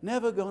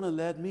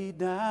let me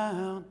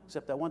down.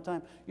 Except that one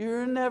time,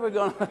 you're never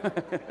gonna.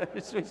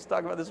 Just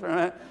talk about this for a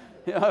minute.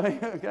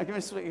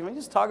 Can we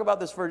just talk about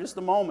this for just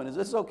a moment? Is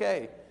this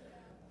okay?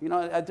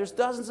 There's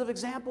dozens of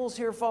examples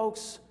here,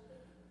 folks.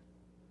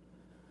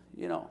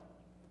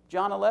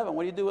 John 11,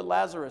 what do you do with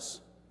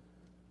Lazarus?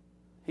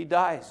 He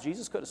dies.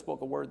 Jesus could have spoke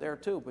a word there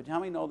too, but how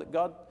many know that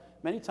God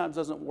many times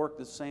doesn't work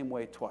the same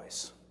way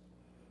twice?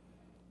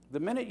 The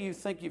minute you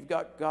think you've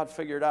got God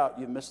figured out,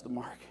 you've missed the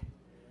mark.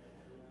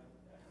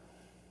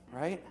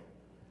 Right?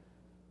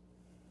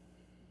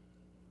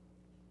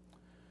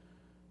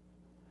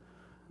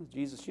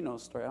 Jesus, you know the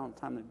story. I don't have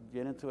time to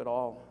get into it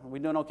all. Are we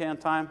doing okay on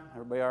time?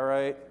 Everybody all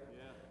right?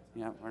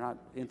 Yeah, we're not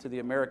into the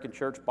American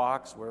church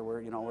box where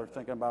we're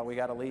thinking about we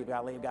got to leave,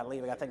 I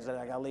got things that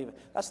I got to leave.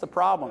 That's the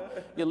problem.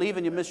 You leave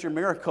and you miss your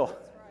miracle.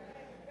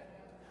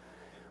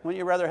 Wouldn't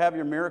you rather have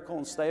your miracle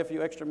and stay a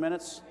few extra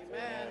minutes?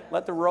 Amen.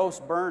 Let the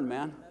roast burn,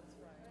 man.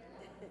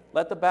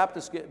 Let the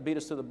Baptists beat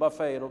us to the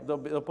buffet.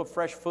 They'll put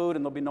fresh food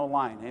and there'll be no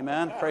line.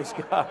 Amen? Praise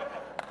God.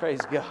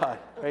 Praise God.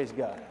 Praise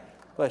God.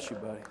 Bless you,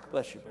 buddy.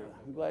 Bless you, brother.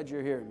 I'm glad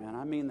you're here, man.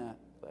 I mean that.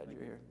 Glad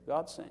you're here.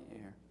 God sent you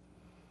here.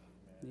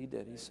 He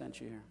did. He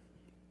sent you here.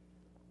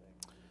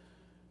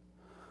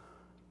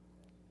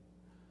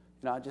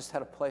 I just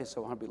had a place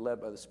I want to be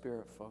led by the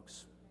Spirit,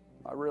 folks.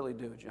 I really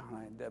do,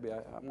 John and Debbie.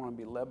 I want to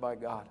be led by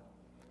God.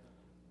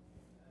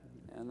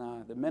 And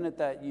the minute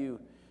that you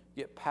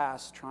get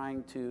past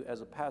trying to,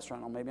 as a pastor, I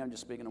don't know, maybe I'm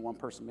just speaking to one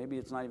person. Maybe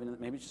it's not even,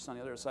 maybe it's just on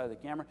the other side of the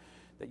camera,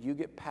 that you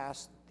get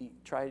past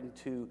trying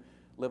to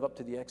live up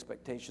to the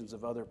expectations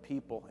of other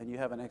people, and you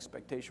have an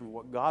expectation for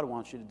what God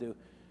wants you to do,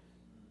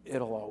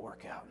 it'll all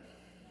work out.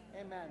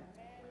 Amen.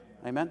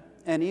 Amen?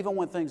 And even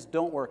when things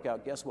don't work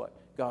out, guess what?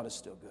 God is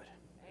still good.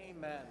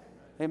 Amen.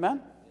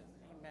 Amen?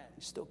 Amen.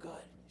 He's still good.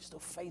 He's still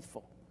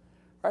faithful.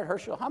 Right,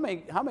 Herschel? How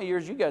many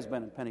years you guys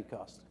been in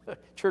Pentecost?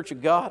 Church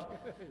of God?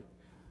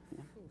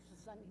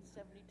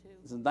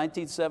 Since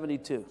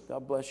 1972.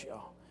 God bless you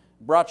all.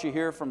 Brought you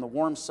here from the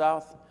warm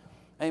south.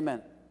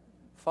 Amen.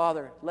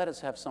 Father, let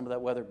us have some of that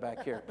weather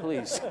back here,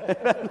 please.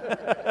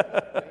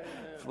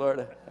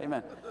 Florida.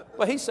 Amen.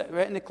 Well, he said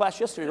right in the class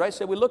yesterday, right? He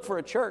said we look for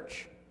a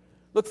church.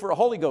 Look for a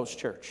Holy Ghost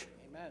church.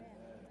 Amen.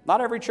 Not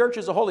every church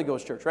is a Holy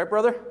Ghost church, right,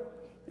 brother?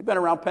 You've been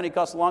around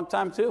Pentecost a long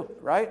time too,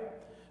 right?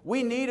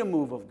 We need a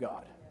move of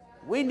God.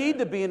 We need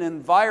to be in an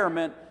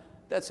environment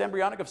that's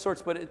embryonic of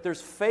sorts, but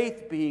there's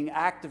faith being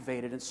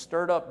activated and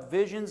stirred up.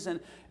 Visions, and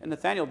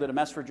Nathaniel did a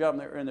masterful job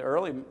in the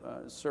early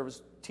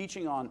service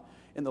teaching on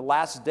in the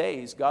last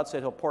days, God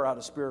said he'll pour out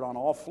his Spirit on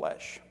all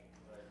flesh.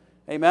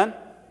 Amen?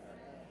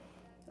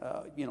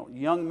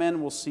 Young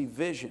men will see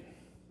vision.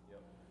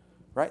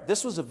 Right?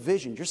 This was a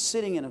vision. You're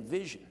sitting in a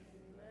vision.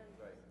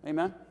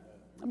 Amen?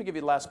 Let me give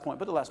you the last point.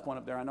 Put the last point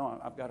up there. I know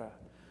I've got to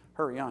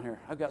hurry on here.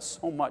 I've got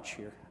so much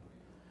here.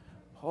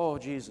 Oh,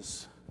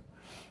 Jesus.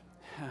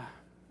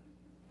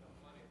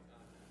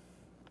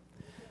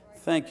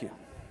 Thank you.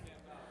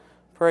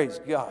 Praise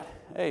God.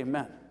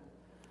 Amen.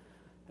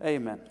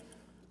 Amen.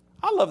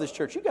 I love this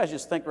church. You guys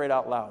just think right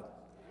out loud.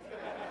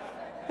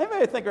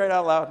 Anybody think right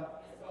out loud?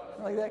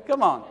 Like that?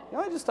 Come on. You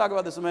want to just talk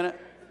about this a minute?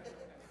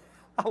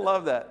 I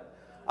love that.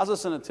 I was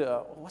listening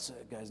to, what's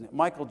that guy's name?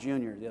 Michael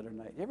Jr. the other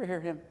night. You ever hear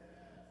him?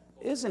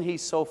 Isn't he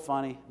so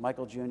funny,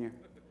 Michael Jr.?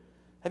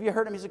 Have you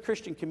heard him? He's a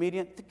Christian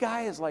comedian. The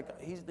guy is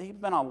like, he's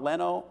been on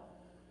Leno.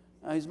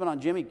 He's been on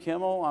Jimmy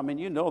Kimmel. I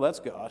mean, that's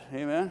God.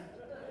 Amen?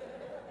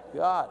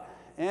 God.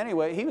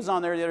 Anyway, he was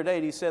on there the other day,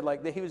 and he said,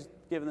 he was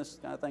giving this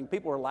kind of thing.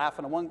 People were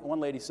laughing, and one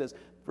lady says,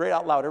 right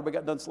out loud, everybody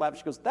got done slapping.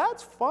 She goes,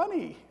 that's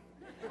funny.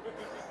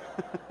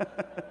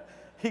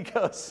 He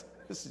goes,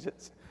 is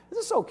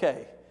this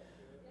okay?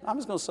 I'm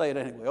just going to say it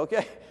anyway,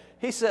 okay?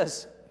 He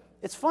says,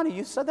 It's funny,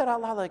 you said that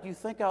out loud like you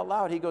think out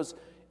loud. He goes,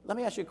 let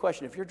me ask you a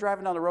question. If you're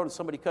driving down the road and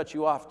somebody cuts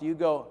you off, do you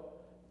go,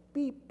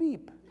 beep,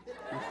 beep?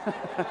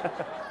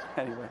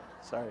 Anyway,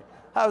 sorry.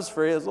 That was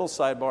free. It was a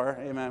little sidebar.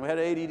 Amen. We had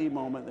an ADD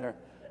moment there.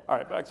 All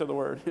right, back to the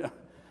word.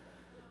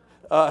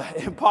 Yeah.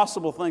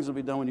 Impossible things will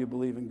be done when you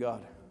believe in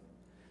God.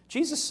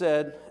 Jesus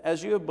said,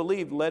 as you have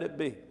believed, let it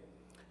be.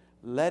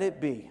 Let it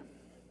be.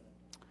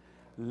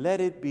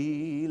 Let it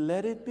be,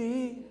 let it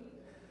be.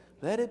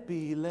 Let it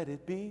be, let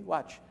it be.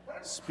 Watch.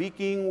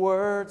 Speaking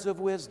words of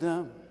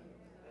wisdom.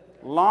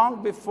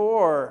 Long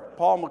before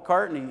Paul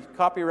McCartney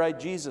copyrighted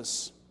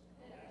Jesus.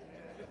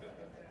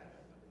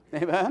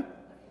 Amen?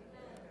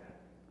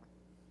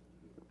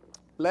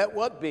 Let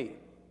what be?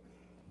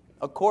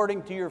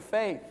 According to your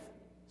faith.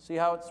 See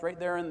how it's right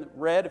there in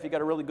red if you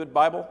got a really good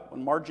Bible with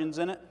margins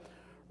in it?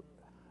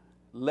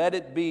 Let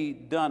it be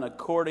done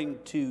according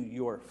to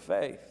your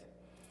faith.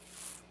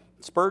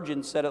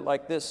 Spurgeon said it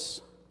like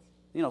this.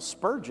 You know,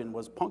 Spurgeon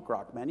was punk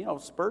rock, man. You know,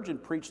 Spurgeon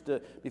preached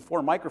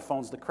before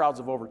microphones to crowds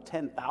of over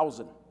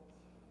 10,000.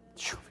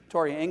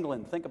 Victoria,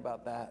 England, think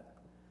about that.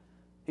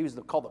 He was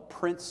called the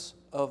Prince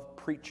of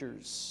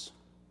Preachers.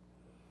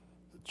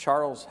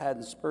 Charles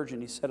Haddon Spurgeon,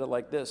 he said it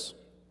like this.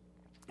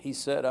 He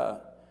said,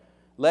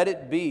 let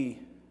it be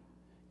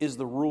is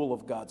the rule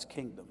of God's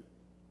kingdom.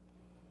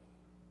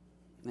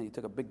 And he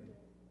took a big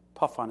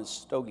puff on his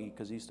stogie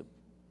because he used to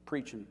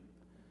preach. And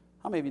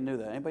how many of you knew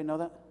that? Anybody know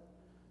that?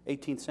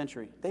 18th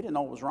century. They didn't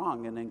know what was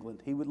wrong in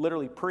England. He would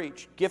literally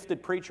preach,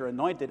 gifted preacher,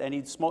 anointed, and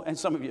he'd smoke. And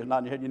some of you are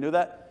nodding your head. You knew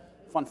that?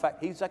 Fun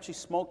fact, he's actually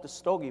smoked a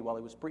stogie while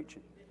he was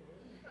preaching.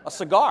 A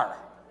cigar.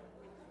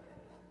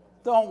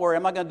 Don't worry,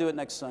 I'm not going to do it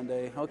next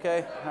Sunday,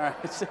 okay? All right.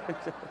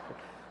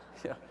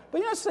 Yeah. But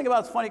you know, just think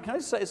about it's funny. Can I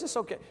just say, is this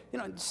okay? You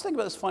know, just think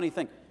about this funny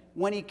thing.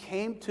 When he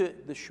came to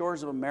the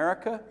shores of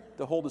America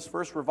to hold his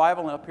first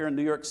revival up here in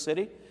New York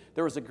City,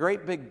 there was a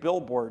great big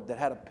billboard that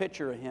had a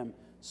picture of him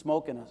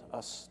smoking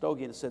a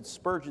stogie, and it said,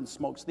 Spurgeon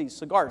smokes these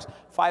cigars,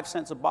 5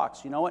 cents a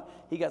box. You know what?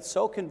 He got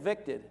so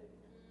convicted,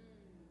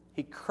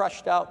 he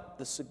crushed out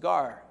the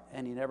cigar,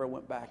 and he never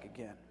went back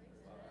again.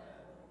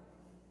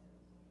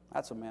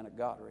 That's a man of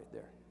God right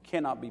there.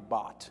 Cannot be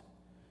bought.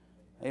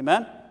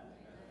 Amen?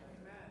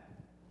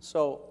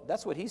 So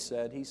that's what he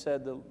said. He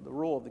said the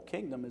rule of the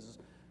kingdom is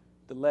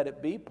the let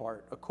it be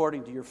part,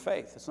 according to your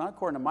faith. It's not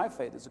according to my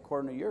faith, it's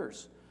according to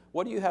yours.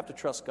 What do you have to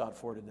trust God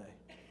for today?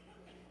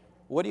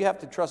 What do you have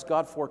to trust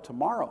God for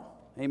tomorrow?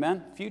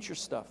 Amen? Future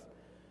stuff.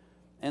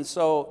 And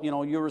so, you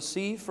know, you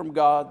receive from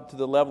God to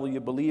the level you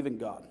believe in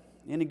God.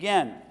 And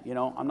again, you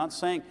know, I'm not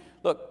saying,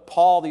 look,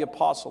 Paul the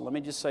apostle, let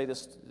me just say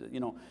this, you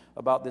know,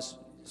 about this.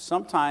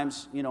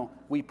 Sometimes, you know,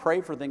 we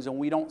pray for things and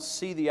we don't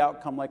see the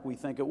outcome like we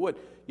think it would.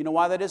 You know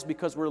why that is?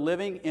 Because we're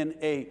living in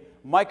a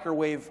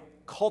microwave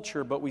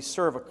culture, but we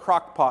serve a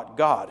crock-pot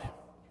God.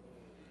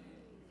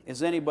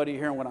 Is anybody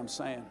hearing what I'm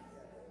saying?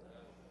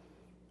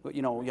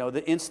 You know,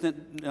 the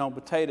instant, you know,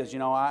 potatoes. You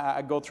know,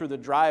 I go through the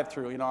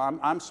drive-through. You know,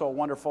 I'm so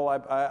wonderful.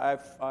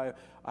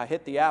 I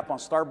hit the app on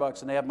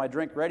Starbucks and they have my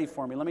drink ready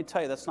for me. Let me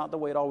tell you, that's not the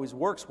way it always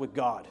works with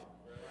God.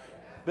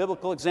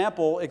 Biblical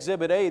example,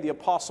 Exhibit A, the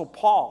Apostle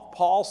Paul.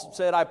 Paul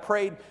said, I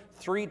prayed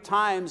 3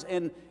 times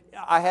and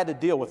I had to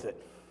deal with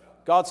it.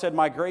 God said,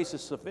 my grace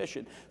is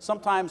sufficient.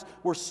 Sometimes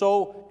we're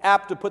so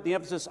apt to put the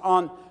emphasis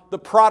on the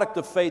product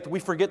of faith, we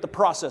forget the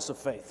process of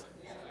faith.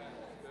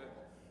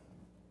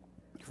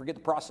 You forget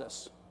the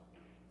process.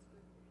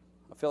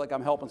 I feel like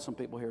I'm helping some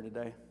people here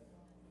today.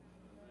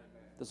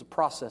 There's a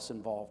process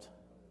involved.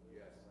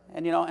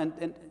 And, you know,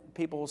 and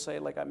people will say,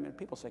 like, I mean,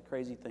 people say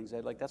crazy things.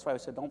 Like, that's why I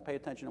said, don't pay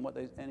attention to what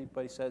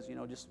anybody says, you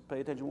know, just pay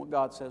attention to what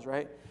God says,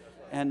 right?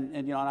 And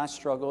you know, and I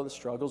struggle. The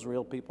struggle's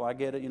real, people. I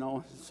get it, you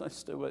know.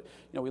 You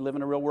know, we live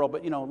in a real world.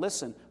 But, you know,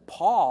 listen,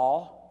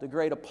 Paul, the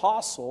great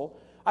apostle,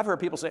 I've heard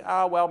people say,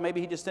 oh, well,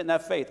 maybe he just didn't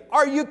have faith.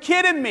 Are you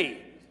kidding me?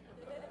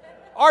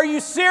 Are you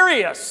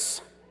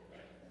serious?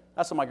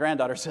 That's what my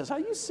granddaughter says. Are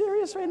you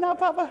serious right now,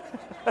 Papa?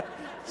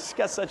 She's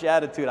got such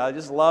attitude. I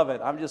just love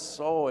it. I'm just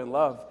so in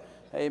love.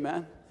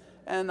 Amen.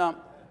 And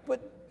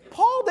but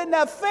Paul didn't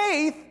have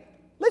faith.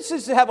 Let's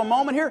just have a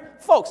moment here.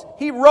 Folks,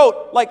 he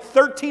wrote like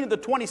 13 of the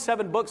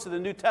 27 books of the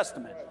New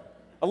Testament.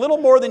 A little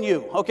more than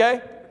you,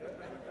 okay?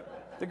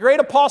 The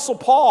great apostle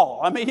Paul.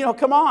 I mean, you know,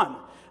 come on.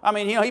 I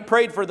mean, you know, he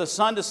prayed for the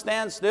sun to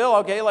stand still,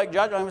 okay, like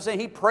Joshua. I'm saying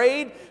he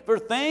prayed for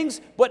things,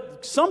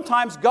 but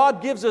sometimes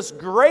God gives us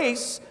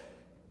grace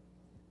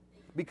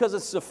because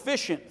it's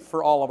sufficient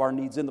for all of our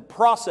needs in the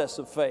process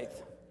of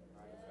faith.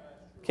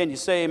 Can you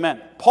say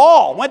amen?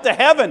 Paul went to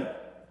heaven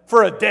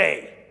for a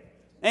day.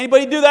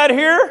 Anybody do that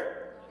here?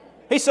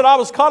 He said, I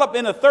was caught up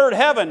in the third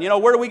heaven. You know,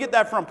 where do we get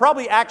that from?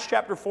 Probably Acts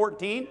chapter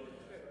 14,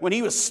 when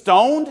he was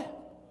stoned,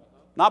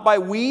 not by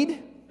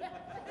weed.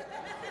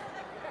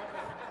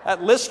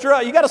 At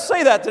Lystra. You got to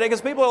say that today because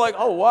people are like,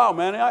 oh, wow,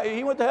 man,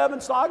 he went to heaven,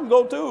 so I can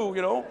go too,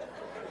 you know.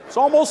 It's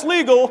almost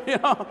legal, you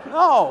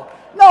know.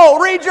 No,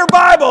 read your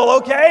Bible,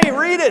 okay?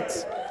 Read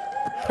it.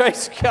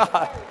 Praise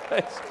God.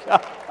 Praise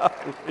God.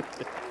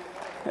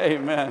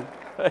 Amen.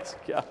 Praise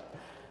God.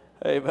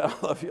 Amen. I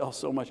love you all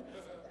so much.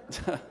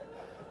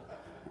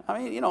 I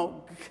mean, you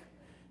know,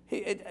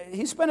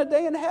 he spent a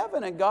day in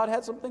heaven, and God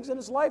had some things in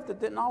his life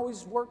that didn't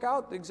always work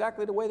out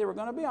exactly the way they were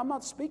going to be. I'm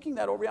not speaking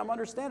that over you.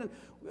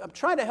 I'm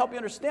trying to help you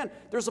understand.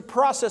 There's a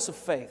process of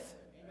faith.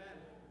 Amen.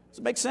 Does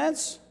it make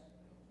sense?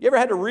 You ever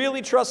had to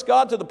really trust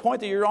God to the point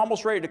that you're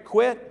almost ready to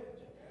quit?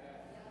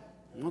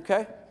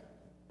 Okay.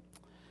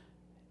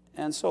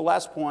 And so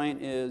last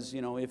point is,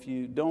 you know, if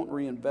you don't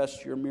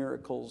reinvest your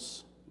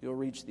miracles, you'll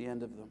reach the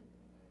end of them.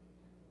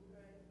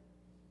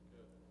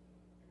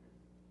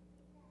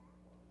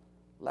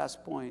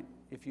 Last point,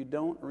 if you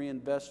don't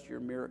reinvest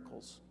your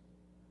miracles,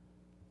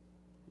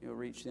 you'll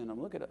reach the end of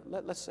them. Look at it.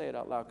 Let's say it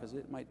out loud because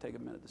it might take a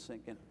minute to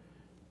sink in.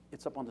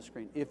 It's up on the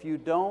screen. If you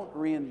don't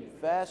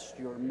reinvest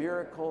your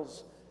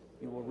miracles,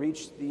 you will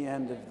reach the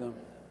end of them.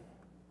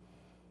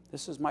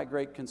 This is my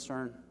great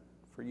concern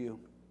for you.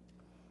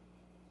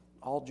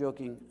 All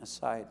joking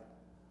aside,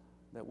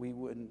 that we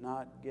would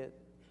not get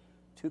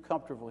too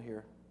comfortable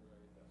here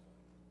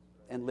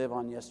and live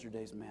on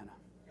yesterday's manna.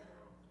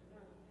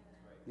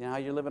 You know how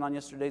you're living on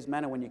yesterday's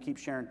manna when you keep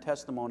sharing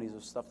testimonies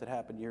of stuff that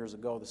happened years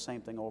ago, the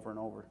same thing over and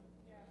over.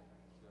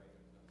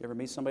 You ever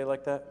meet somebody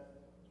like that?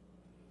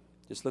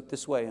 Just look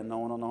this way and no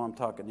one will know I'm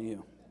talking to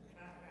you.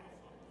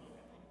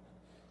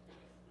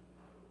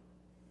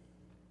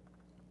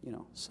 You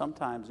know,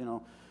 sometimes, you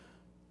know,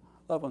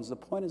 loved ones, the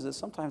point is that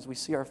sometimes we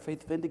see our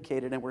faith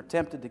vindicated and we're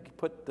tempted to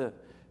put the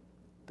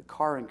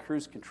car in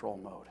cruise control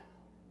mode.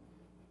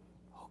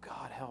 Oh,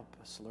 God, help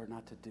us, Lord,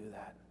 not to do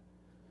that.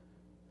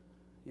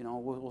 You know,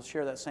 we'll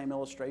share that same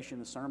illustration,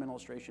 the sermon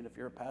illustration, if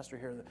you're a pastor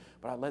here.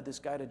 But I led this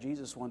guy to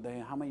Jesus one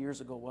day. How many years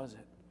ago was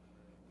it?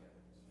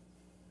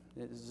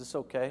 Is this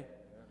okay?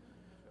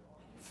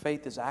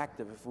 Faith is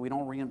active. If we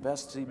don't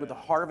reinvest, see, with the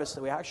harvest,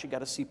 we actually got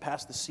to see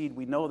past the seed.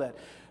 We know that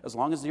as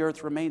long as the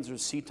earth remains,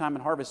 there's seed time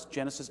and harvest.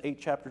 Genesis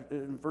 8,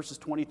 verses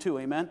 22,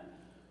 amen?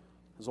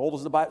 As old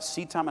as the Bible,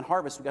 seed time and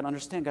harvest. We've got to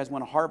understand, guys,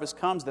 when a harvest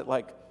comes, that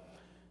like,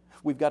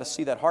 we've got to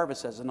see that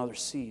harvest as another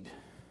seed.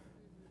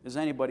 Is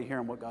anybody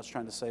hearing what God's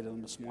trying to say to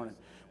them this morning?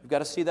 We've got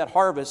to see that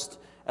harvest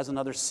as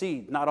another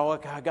seed. Not all,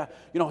 I got,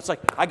 you know, it's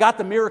like, I got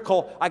the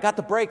miracle, I got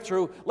the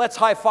breakthrough, let's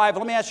high five.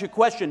 Let me ask you a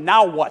question,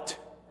 now what?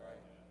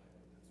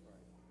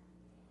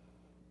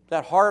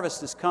 That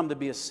harvest has come to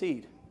be a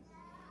seed.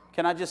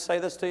 Can I just say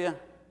this to you?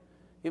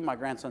 Even my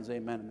grandson's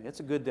amen to me. It's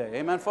a good day.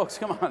 Amen, folks?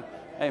 Come on.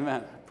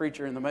 Amen.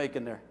 Preacher in the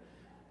making there.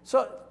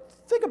 So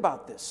think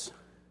about this.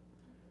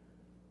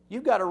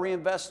 You've got to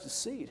reinvest the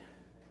seed.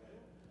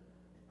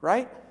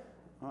 Right?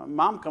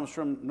 Mom comes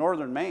from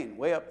northern Maine,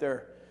 way up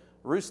there,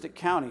 Aroostook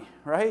County,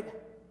 right?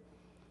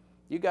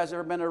 You guys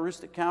ever been to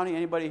Aroostook County?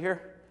 Anybody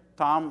here?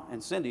 Tom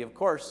and Cindy, of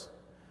course.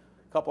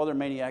 A couple other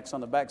maniacs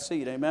on the back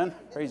seat, amen?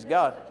 Praise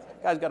God.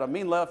 Guy's got a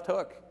mean left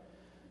hook.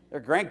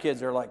 Their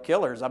grandkids are like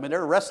killers. I mean,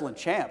 they're wrestling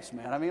champs,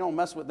 man. I mean, you don't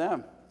mess with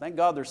them. Thank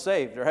God they're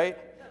saved, right?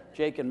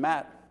 Jake and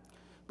Matt.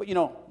 But, you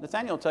know,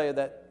 Nathaniel will tell you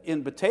that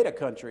in potato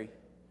country,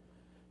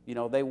 you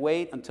know, they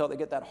wait until they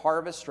get that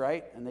harvest,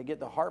 right? And they get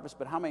the harvest.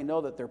 But how many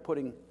know that they're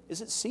putting,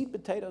 is it seed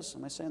potatoes?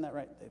 Am I saying that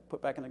right? They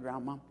put back in the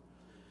ground, Mom?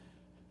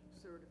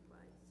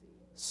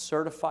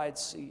 Certified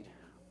seed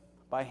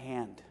by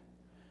hand.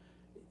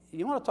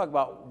 You want to talk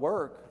about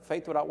work?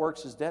 Faith without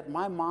works is dead.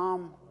 My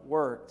mom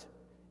worked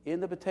in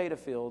the potato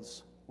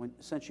fields when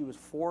she was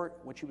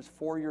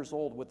 4 years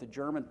old with the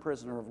German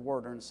prisoner of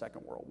war during the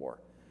Second World War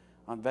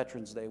on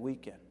Veterans Day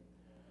weekend.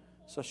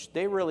 So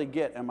they really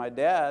get. And my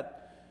dad,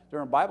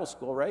 during Bible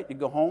school, right, you'd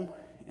go home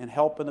and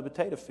help in the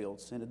potato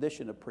fields in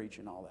addition to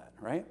preaching all that,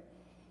 right?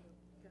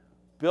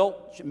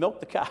 Milk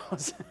the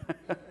cows.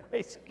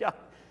 Praise God.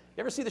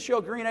 You ever see the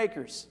show Green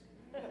Acres?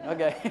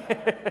 Okay,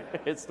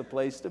 it's the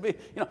place to be.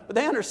 You know, but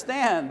they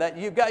understand that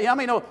you've got. I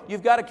mean, no,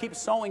 you've got to keep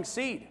sowing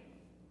seed.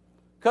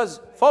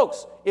 Because,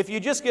 folks, if you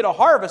just get a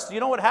harvest,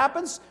 you know what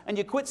happens? And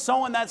you quit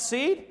sowing that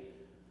seed,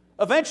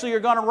 eventually you're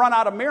going to run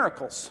out of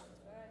miracles.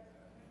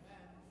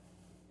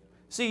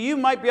 See, you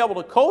might be able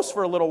to coast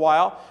for a little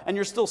while, and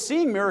you're still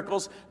seeing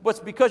miracles, but it's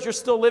because you're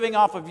still living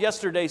off of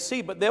yesterday's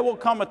seed. But there will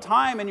come a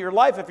time in your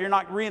life, if you're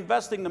not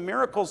reinvesting the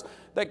miracles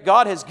that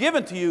God has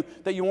given to you,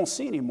 that you won't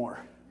see anymore.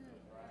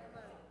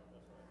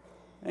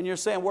 And you're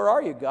saying, where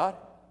are you, God?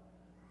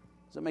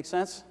 Does that make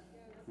sense?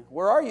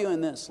 Where are you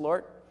in this,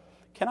 Lord?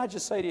 Can I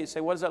just say to you,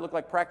 say, what does that look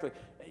like practically?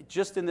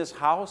 Just in this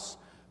house,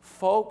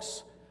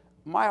 folks,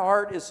 my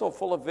heart is so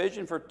full of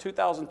vision for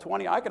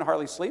 2020, I can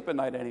hardly sleep at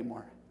night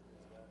anymore.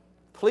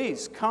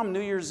 Please come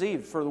New Year's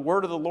Eve for the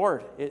word of the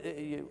Lord.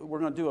 We're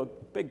going to do a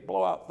big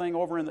blowout thing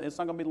over in it's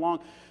not going to be long.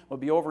 We'll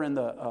be over in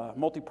the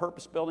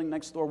multi-purpose building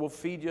next door. We'll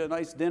feed you a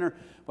nice dinner,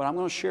 but I'm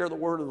going to share the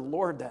word of the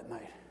Lord that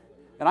night.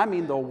 And I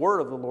mean the word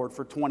of the Lord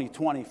for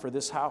 2020 for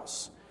this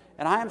house.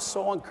 And I am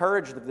so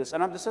encouraged of this.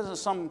 And this isn't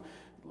some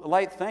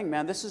light thing,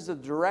 man. This is the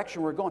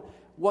direction we're going.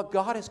 What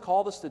God has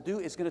called us to do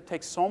is going to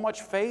take so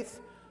much faith.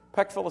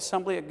 Peckville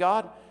Assembly of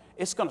God,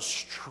 it's going to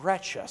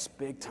stretch us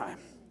big time.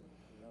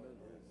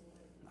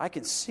 I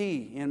can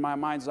see in my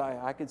mind's eye,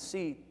 I can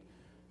see,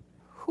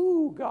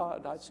 whoo,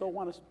 God, I so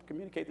want to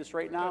communicate this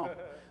right now.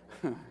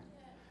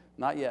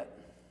 Not yet.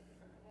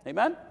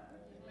 Amen?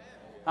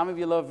 How many of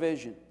you love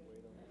vision?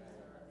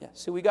 Yeah.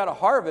 See, we got to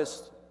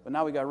harvest, but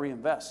now we got to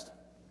reinvest.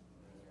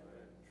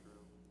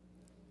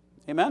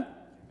 Amen?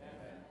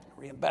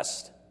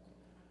 Reinvest.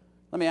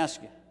 Let me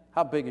ask you,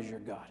 how big is your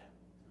God?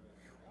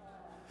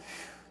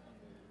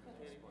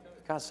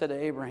 God said to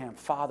Abraham,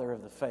 father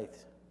of the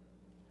faith,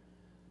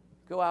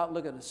 go out and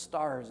look at the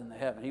stars in the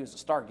heaven. He was a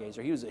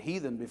stargazer. He was a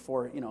heathen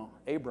before,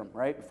 Abram,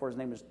 right? Before his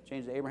name was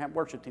changed to Abraham.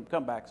 Worship team,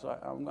 come back. So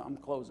I'm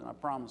closing, I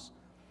promise.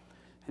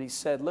 And he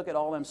said, look at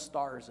all them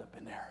stars up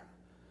in there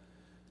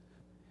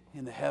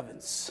in the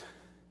heavens.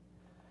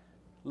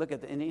 Look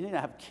at and he didn't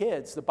have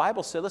kids. The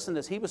Bible said, listen to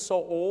this, he was so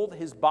old,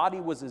 his body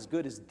was as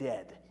good as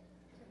dead.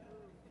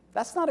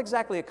 That's not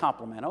exactly a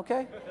compliment,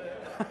 okay?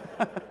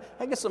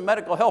 I get some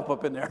medical help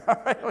up in there,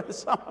 all right?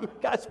 Some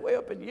guy's way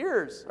up in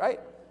years, right?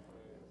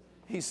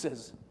 He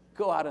says,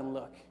 go out and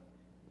look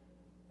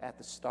at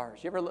the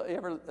stars. You ever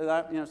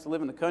to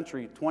live in the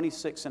country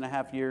 26 and a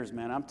half years,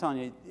 man. I'm telling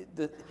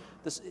you,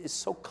 this is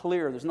so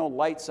clear. There's no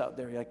lights out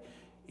there. Like,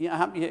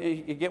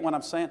 you get what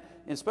I'm saying?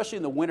 And especially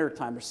in the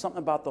wintertime, there's something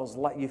about those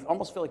lights. You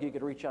almost feel like you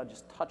could reach out and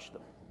just touch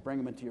them, bring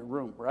them into your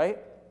room, right?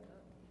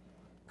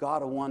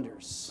 God of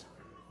wonders.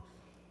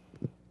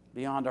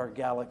 Beyond our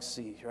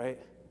galaxy, right?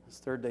 This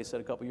Third Day said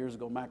a couple years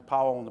ago, Mac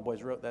Powell and the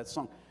boys wrote that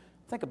song.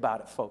 Think about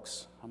it,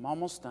 folks. I'm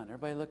almost done.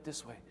 Everybody look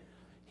this way.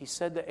 He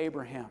said to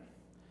Abraham,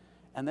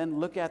 and then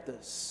look at the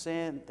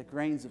sand, the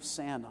grains of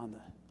sand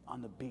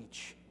on the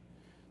beach.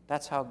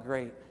 That's how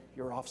great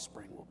your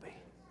offspring will be.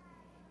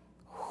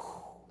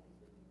 Whew.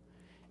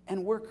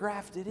 And we're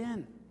grafted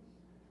in.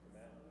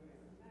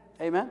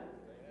 Amen?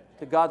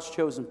 To God's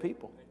chosen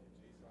people.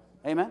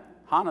 Amen?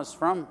 Hannah's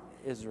from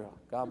Israel.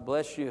 God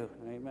bless you.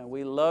 Amen.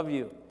 We love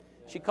you.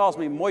 She calls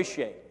me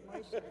Moshe.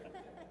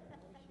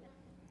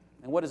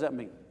 And what does that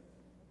mean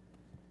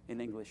in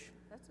English?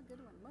 That's a good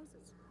one.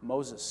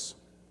 Moses.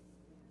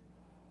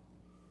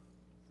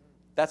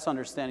 That's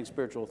understanding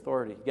spiritual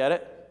authority. Get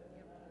it?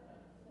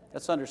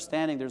 That's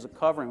understanding there's a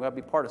covering. We have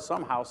to be part of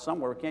some house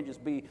somewhere. We can't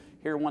just be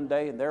here one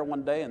day and there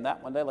one day and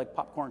that one day like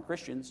popcorn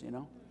Christians,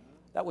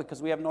 That way,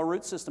 because we have no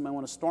root system, and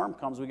when a storm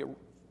comes, we get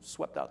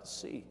swept out to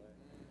sea.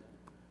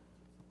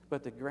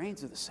 But the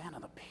grains of the sand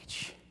on the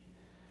beach.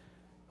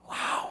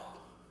 Wow.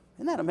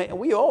 Isn't that amazing?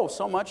 We owe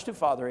so much to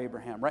Father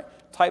Abraham, right?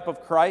 Type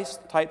of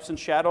Christ, types and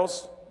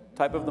shadows,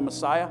 type of the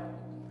Messiah.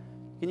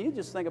 Can you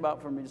just think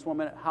about for me just 1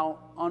 minute how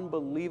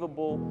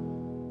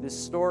unbelievable this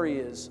story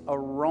is? A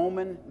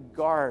Roman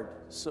guard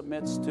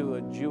submits to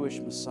a Jewish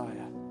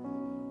Messiah.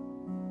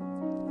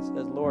 He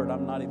says, Lord,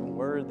 I'm not even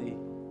worthy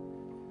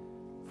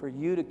for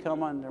you to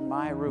come under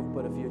my roof,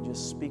 but if you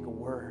just speak a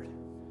word,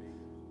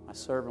 my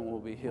servant will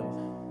be healed.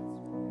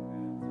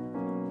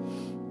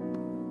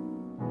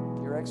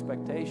 Your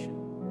expectation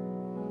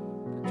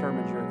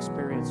determines your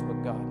experience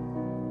with God.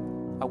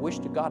 I wish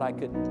to God I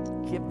could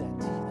give that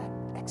to you, that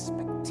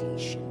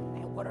expectation.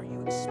 Man, what are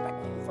you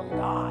expecting from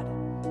God?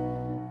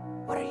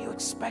 What are you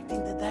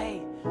expecting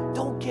today?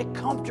 Don't get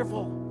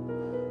comfortable.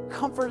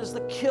 Comfort is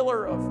the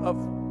killer of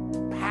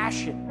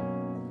passion.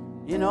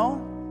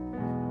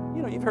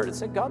 You've heard it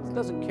said God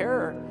doesn't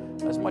care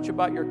as much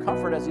about your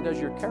comfort as he does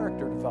your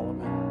character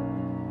development.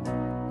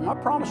 And I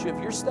promise you,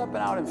 if you're stepping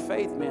out in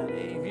faith, man,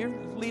 if you're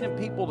leading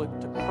people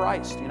to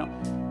Christ,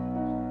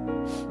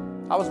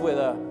 I was with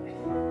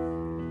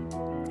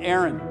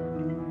Aaron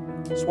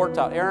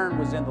Swartout. Aaron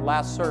was in the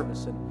last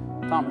service, and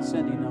Tom and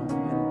Cindy know.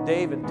 And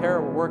Dave and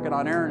Tara were working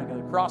on Aaron in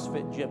a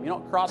CrossFit gym. You know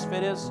what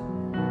CrossFit is?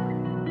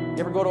 You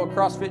ever go to a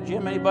CrossFit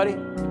gym, anybody?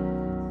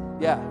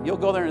 Yeah, you'll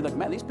go there and you're like,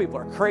 man, these people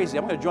are crazy.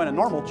 I'm going to join a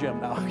normal gym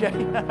now, okay?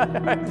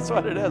 That's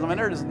what it is. I mean,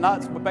 they're just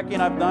nuts. But Becky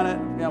and I have done it.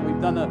 We've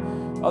done the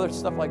other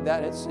stuff like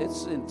that.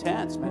 It's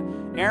intense,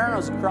 man. Aaron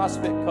was a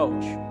CrossFit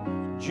coach.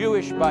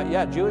 Jewish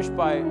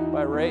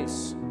by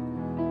race.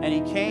 And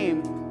he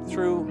came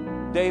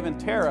through Dave and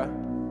Tara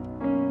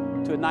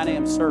to a 9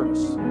 a.m.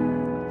 service.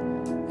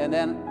 And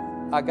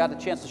then I got the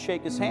chance to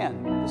shake his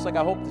hand, just like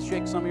I hope to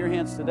shake some of your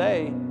hands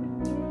today.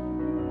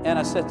 And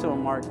I said to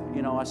him, Mark,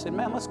 I said,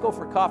 man, let's go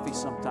for coffee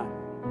sometime.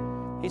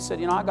 He said,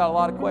 I got a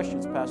lot of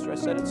questions, Pastor. I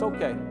said, it's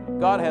okay.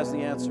 God has the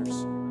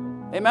answers.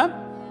 Amen?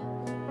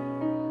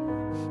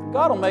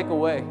 God will make a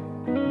way.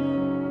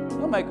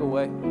 He'll make a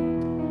way.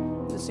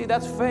 You see,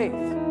 that's faith.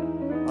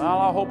 Well,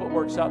 I hope it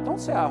works out.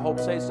 Don't say I hope.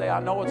 Say I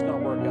know it's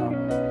going to work out.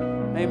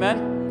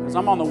 Amen? Because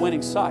I'm on the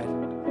winning side.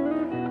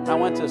 I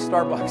went to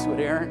Starbucks with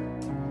Aaron,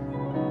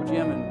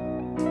 Jim,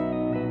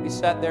 and he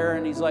sat there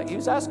and he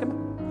was asking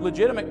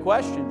legitimate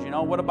questions,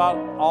 what about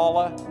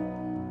Allah?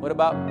 What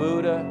about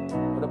Buddha?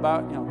 What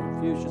about,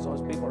 Confucius, all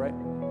those people, right?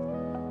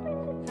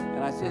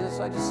 And I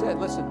just said,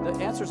 listen, the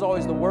answer is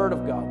always the Word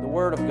of God, the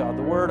Word of God,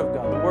 the Word of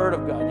God, the Word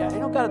of God. Yeah, you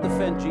don't got to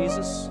defend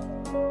Jesus.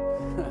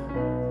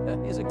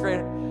 He's a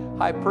great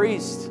high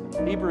priest,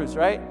 Hebrews,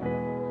 right?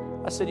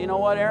 I said, you know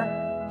what,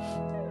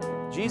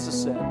 Aaron?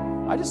 Jesus said,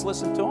 I just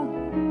listened to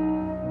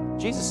him.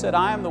 Jesus said,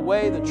 I am the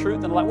way, the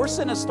truth, and the life. We're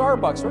sitting at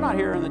Starbucks. We're not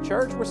here in the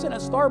church. We're sitting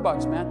at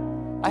Starbucks,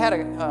 man. I had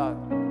a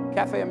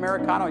Cafe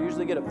Americano. I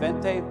usually get a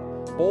Venti,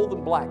 bold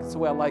and black. That's the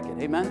way I like it.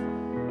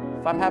 Amen?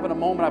 If I'm having a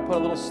moment, I put a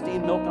little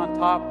steamed milk on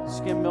top,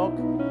 skim milk.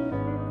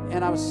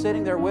 And I was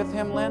sitting there with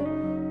him,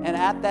 Lynn, and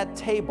at that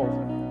table,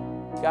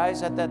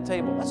 guys, at that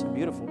table, that's a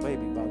beautiful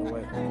baby, by the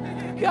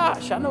way.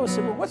 Gosh, I know his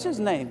sibling. What's his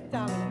name?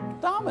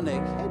 Dominic.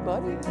 Dominic. Hey,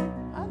 buddy.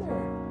 Hi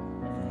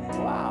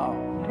there. Wow.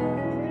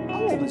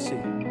 How old is he? 3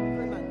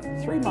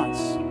 months. 3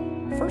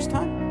 months. First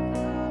time?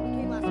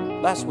 We came last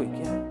week. Last week,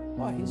 yeah.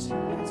 Wow, he's a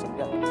handsome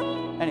guy.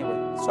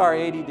 Anyway,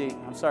 sorry, ADD.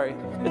 I'm sorry.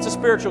 It's a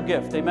spiritual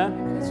gift,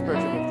 amen? It's a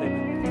spiritual gift,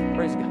 amen.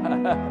 Praise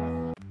God.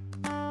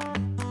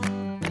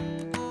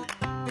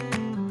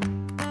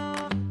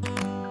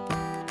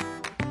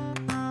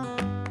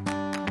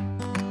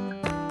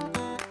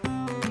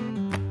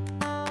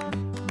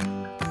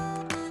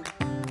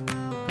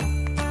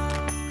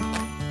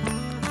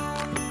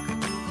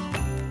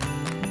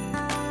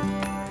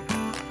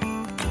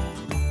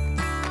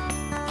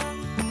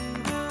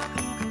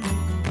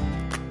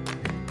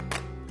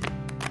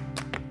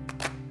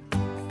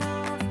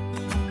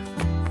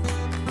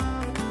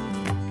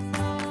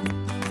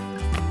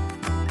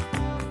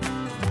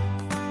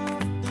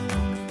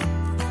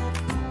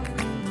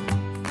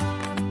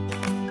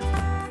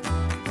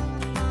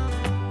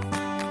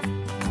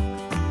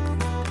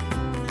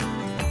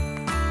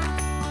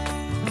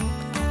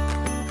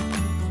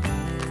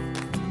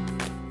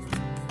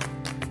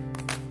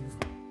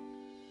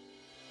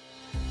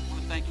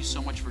 Thank you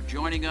so much for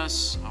joining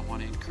us. I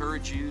want to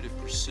encourage you to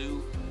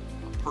pursue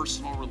a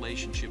personal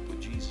relationship with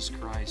Jesus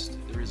Christ.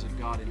 There is a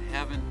God in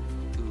heaven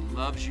who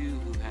loves you,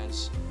 who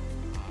has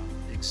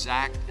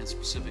exact and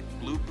specific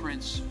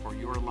blueprints for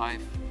your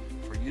life,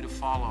 for you to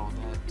follow,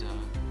 that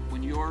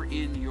when you're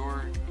in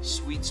your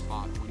sweet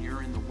spot, when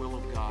you're in the will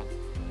of God,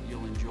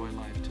 you'll enjoy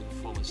life to the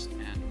fullest.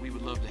 And we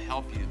would love to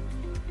help you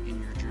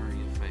in your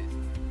journey of faith.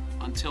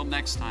 Until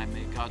next time,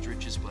 may God's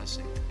richest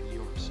blessing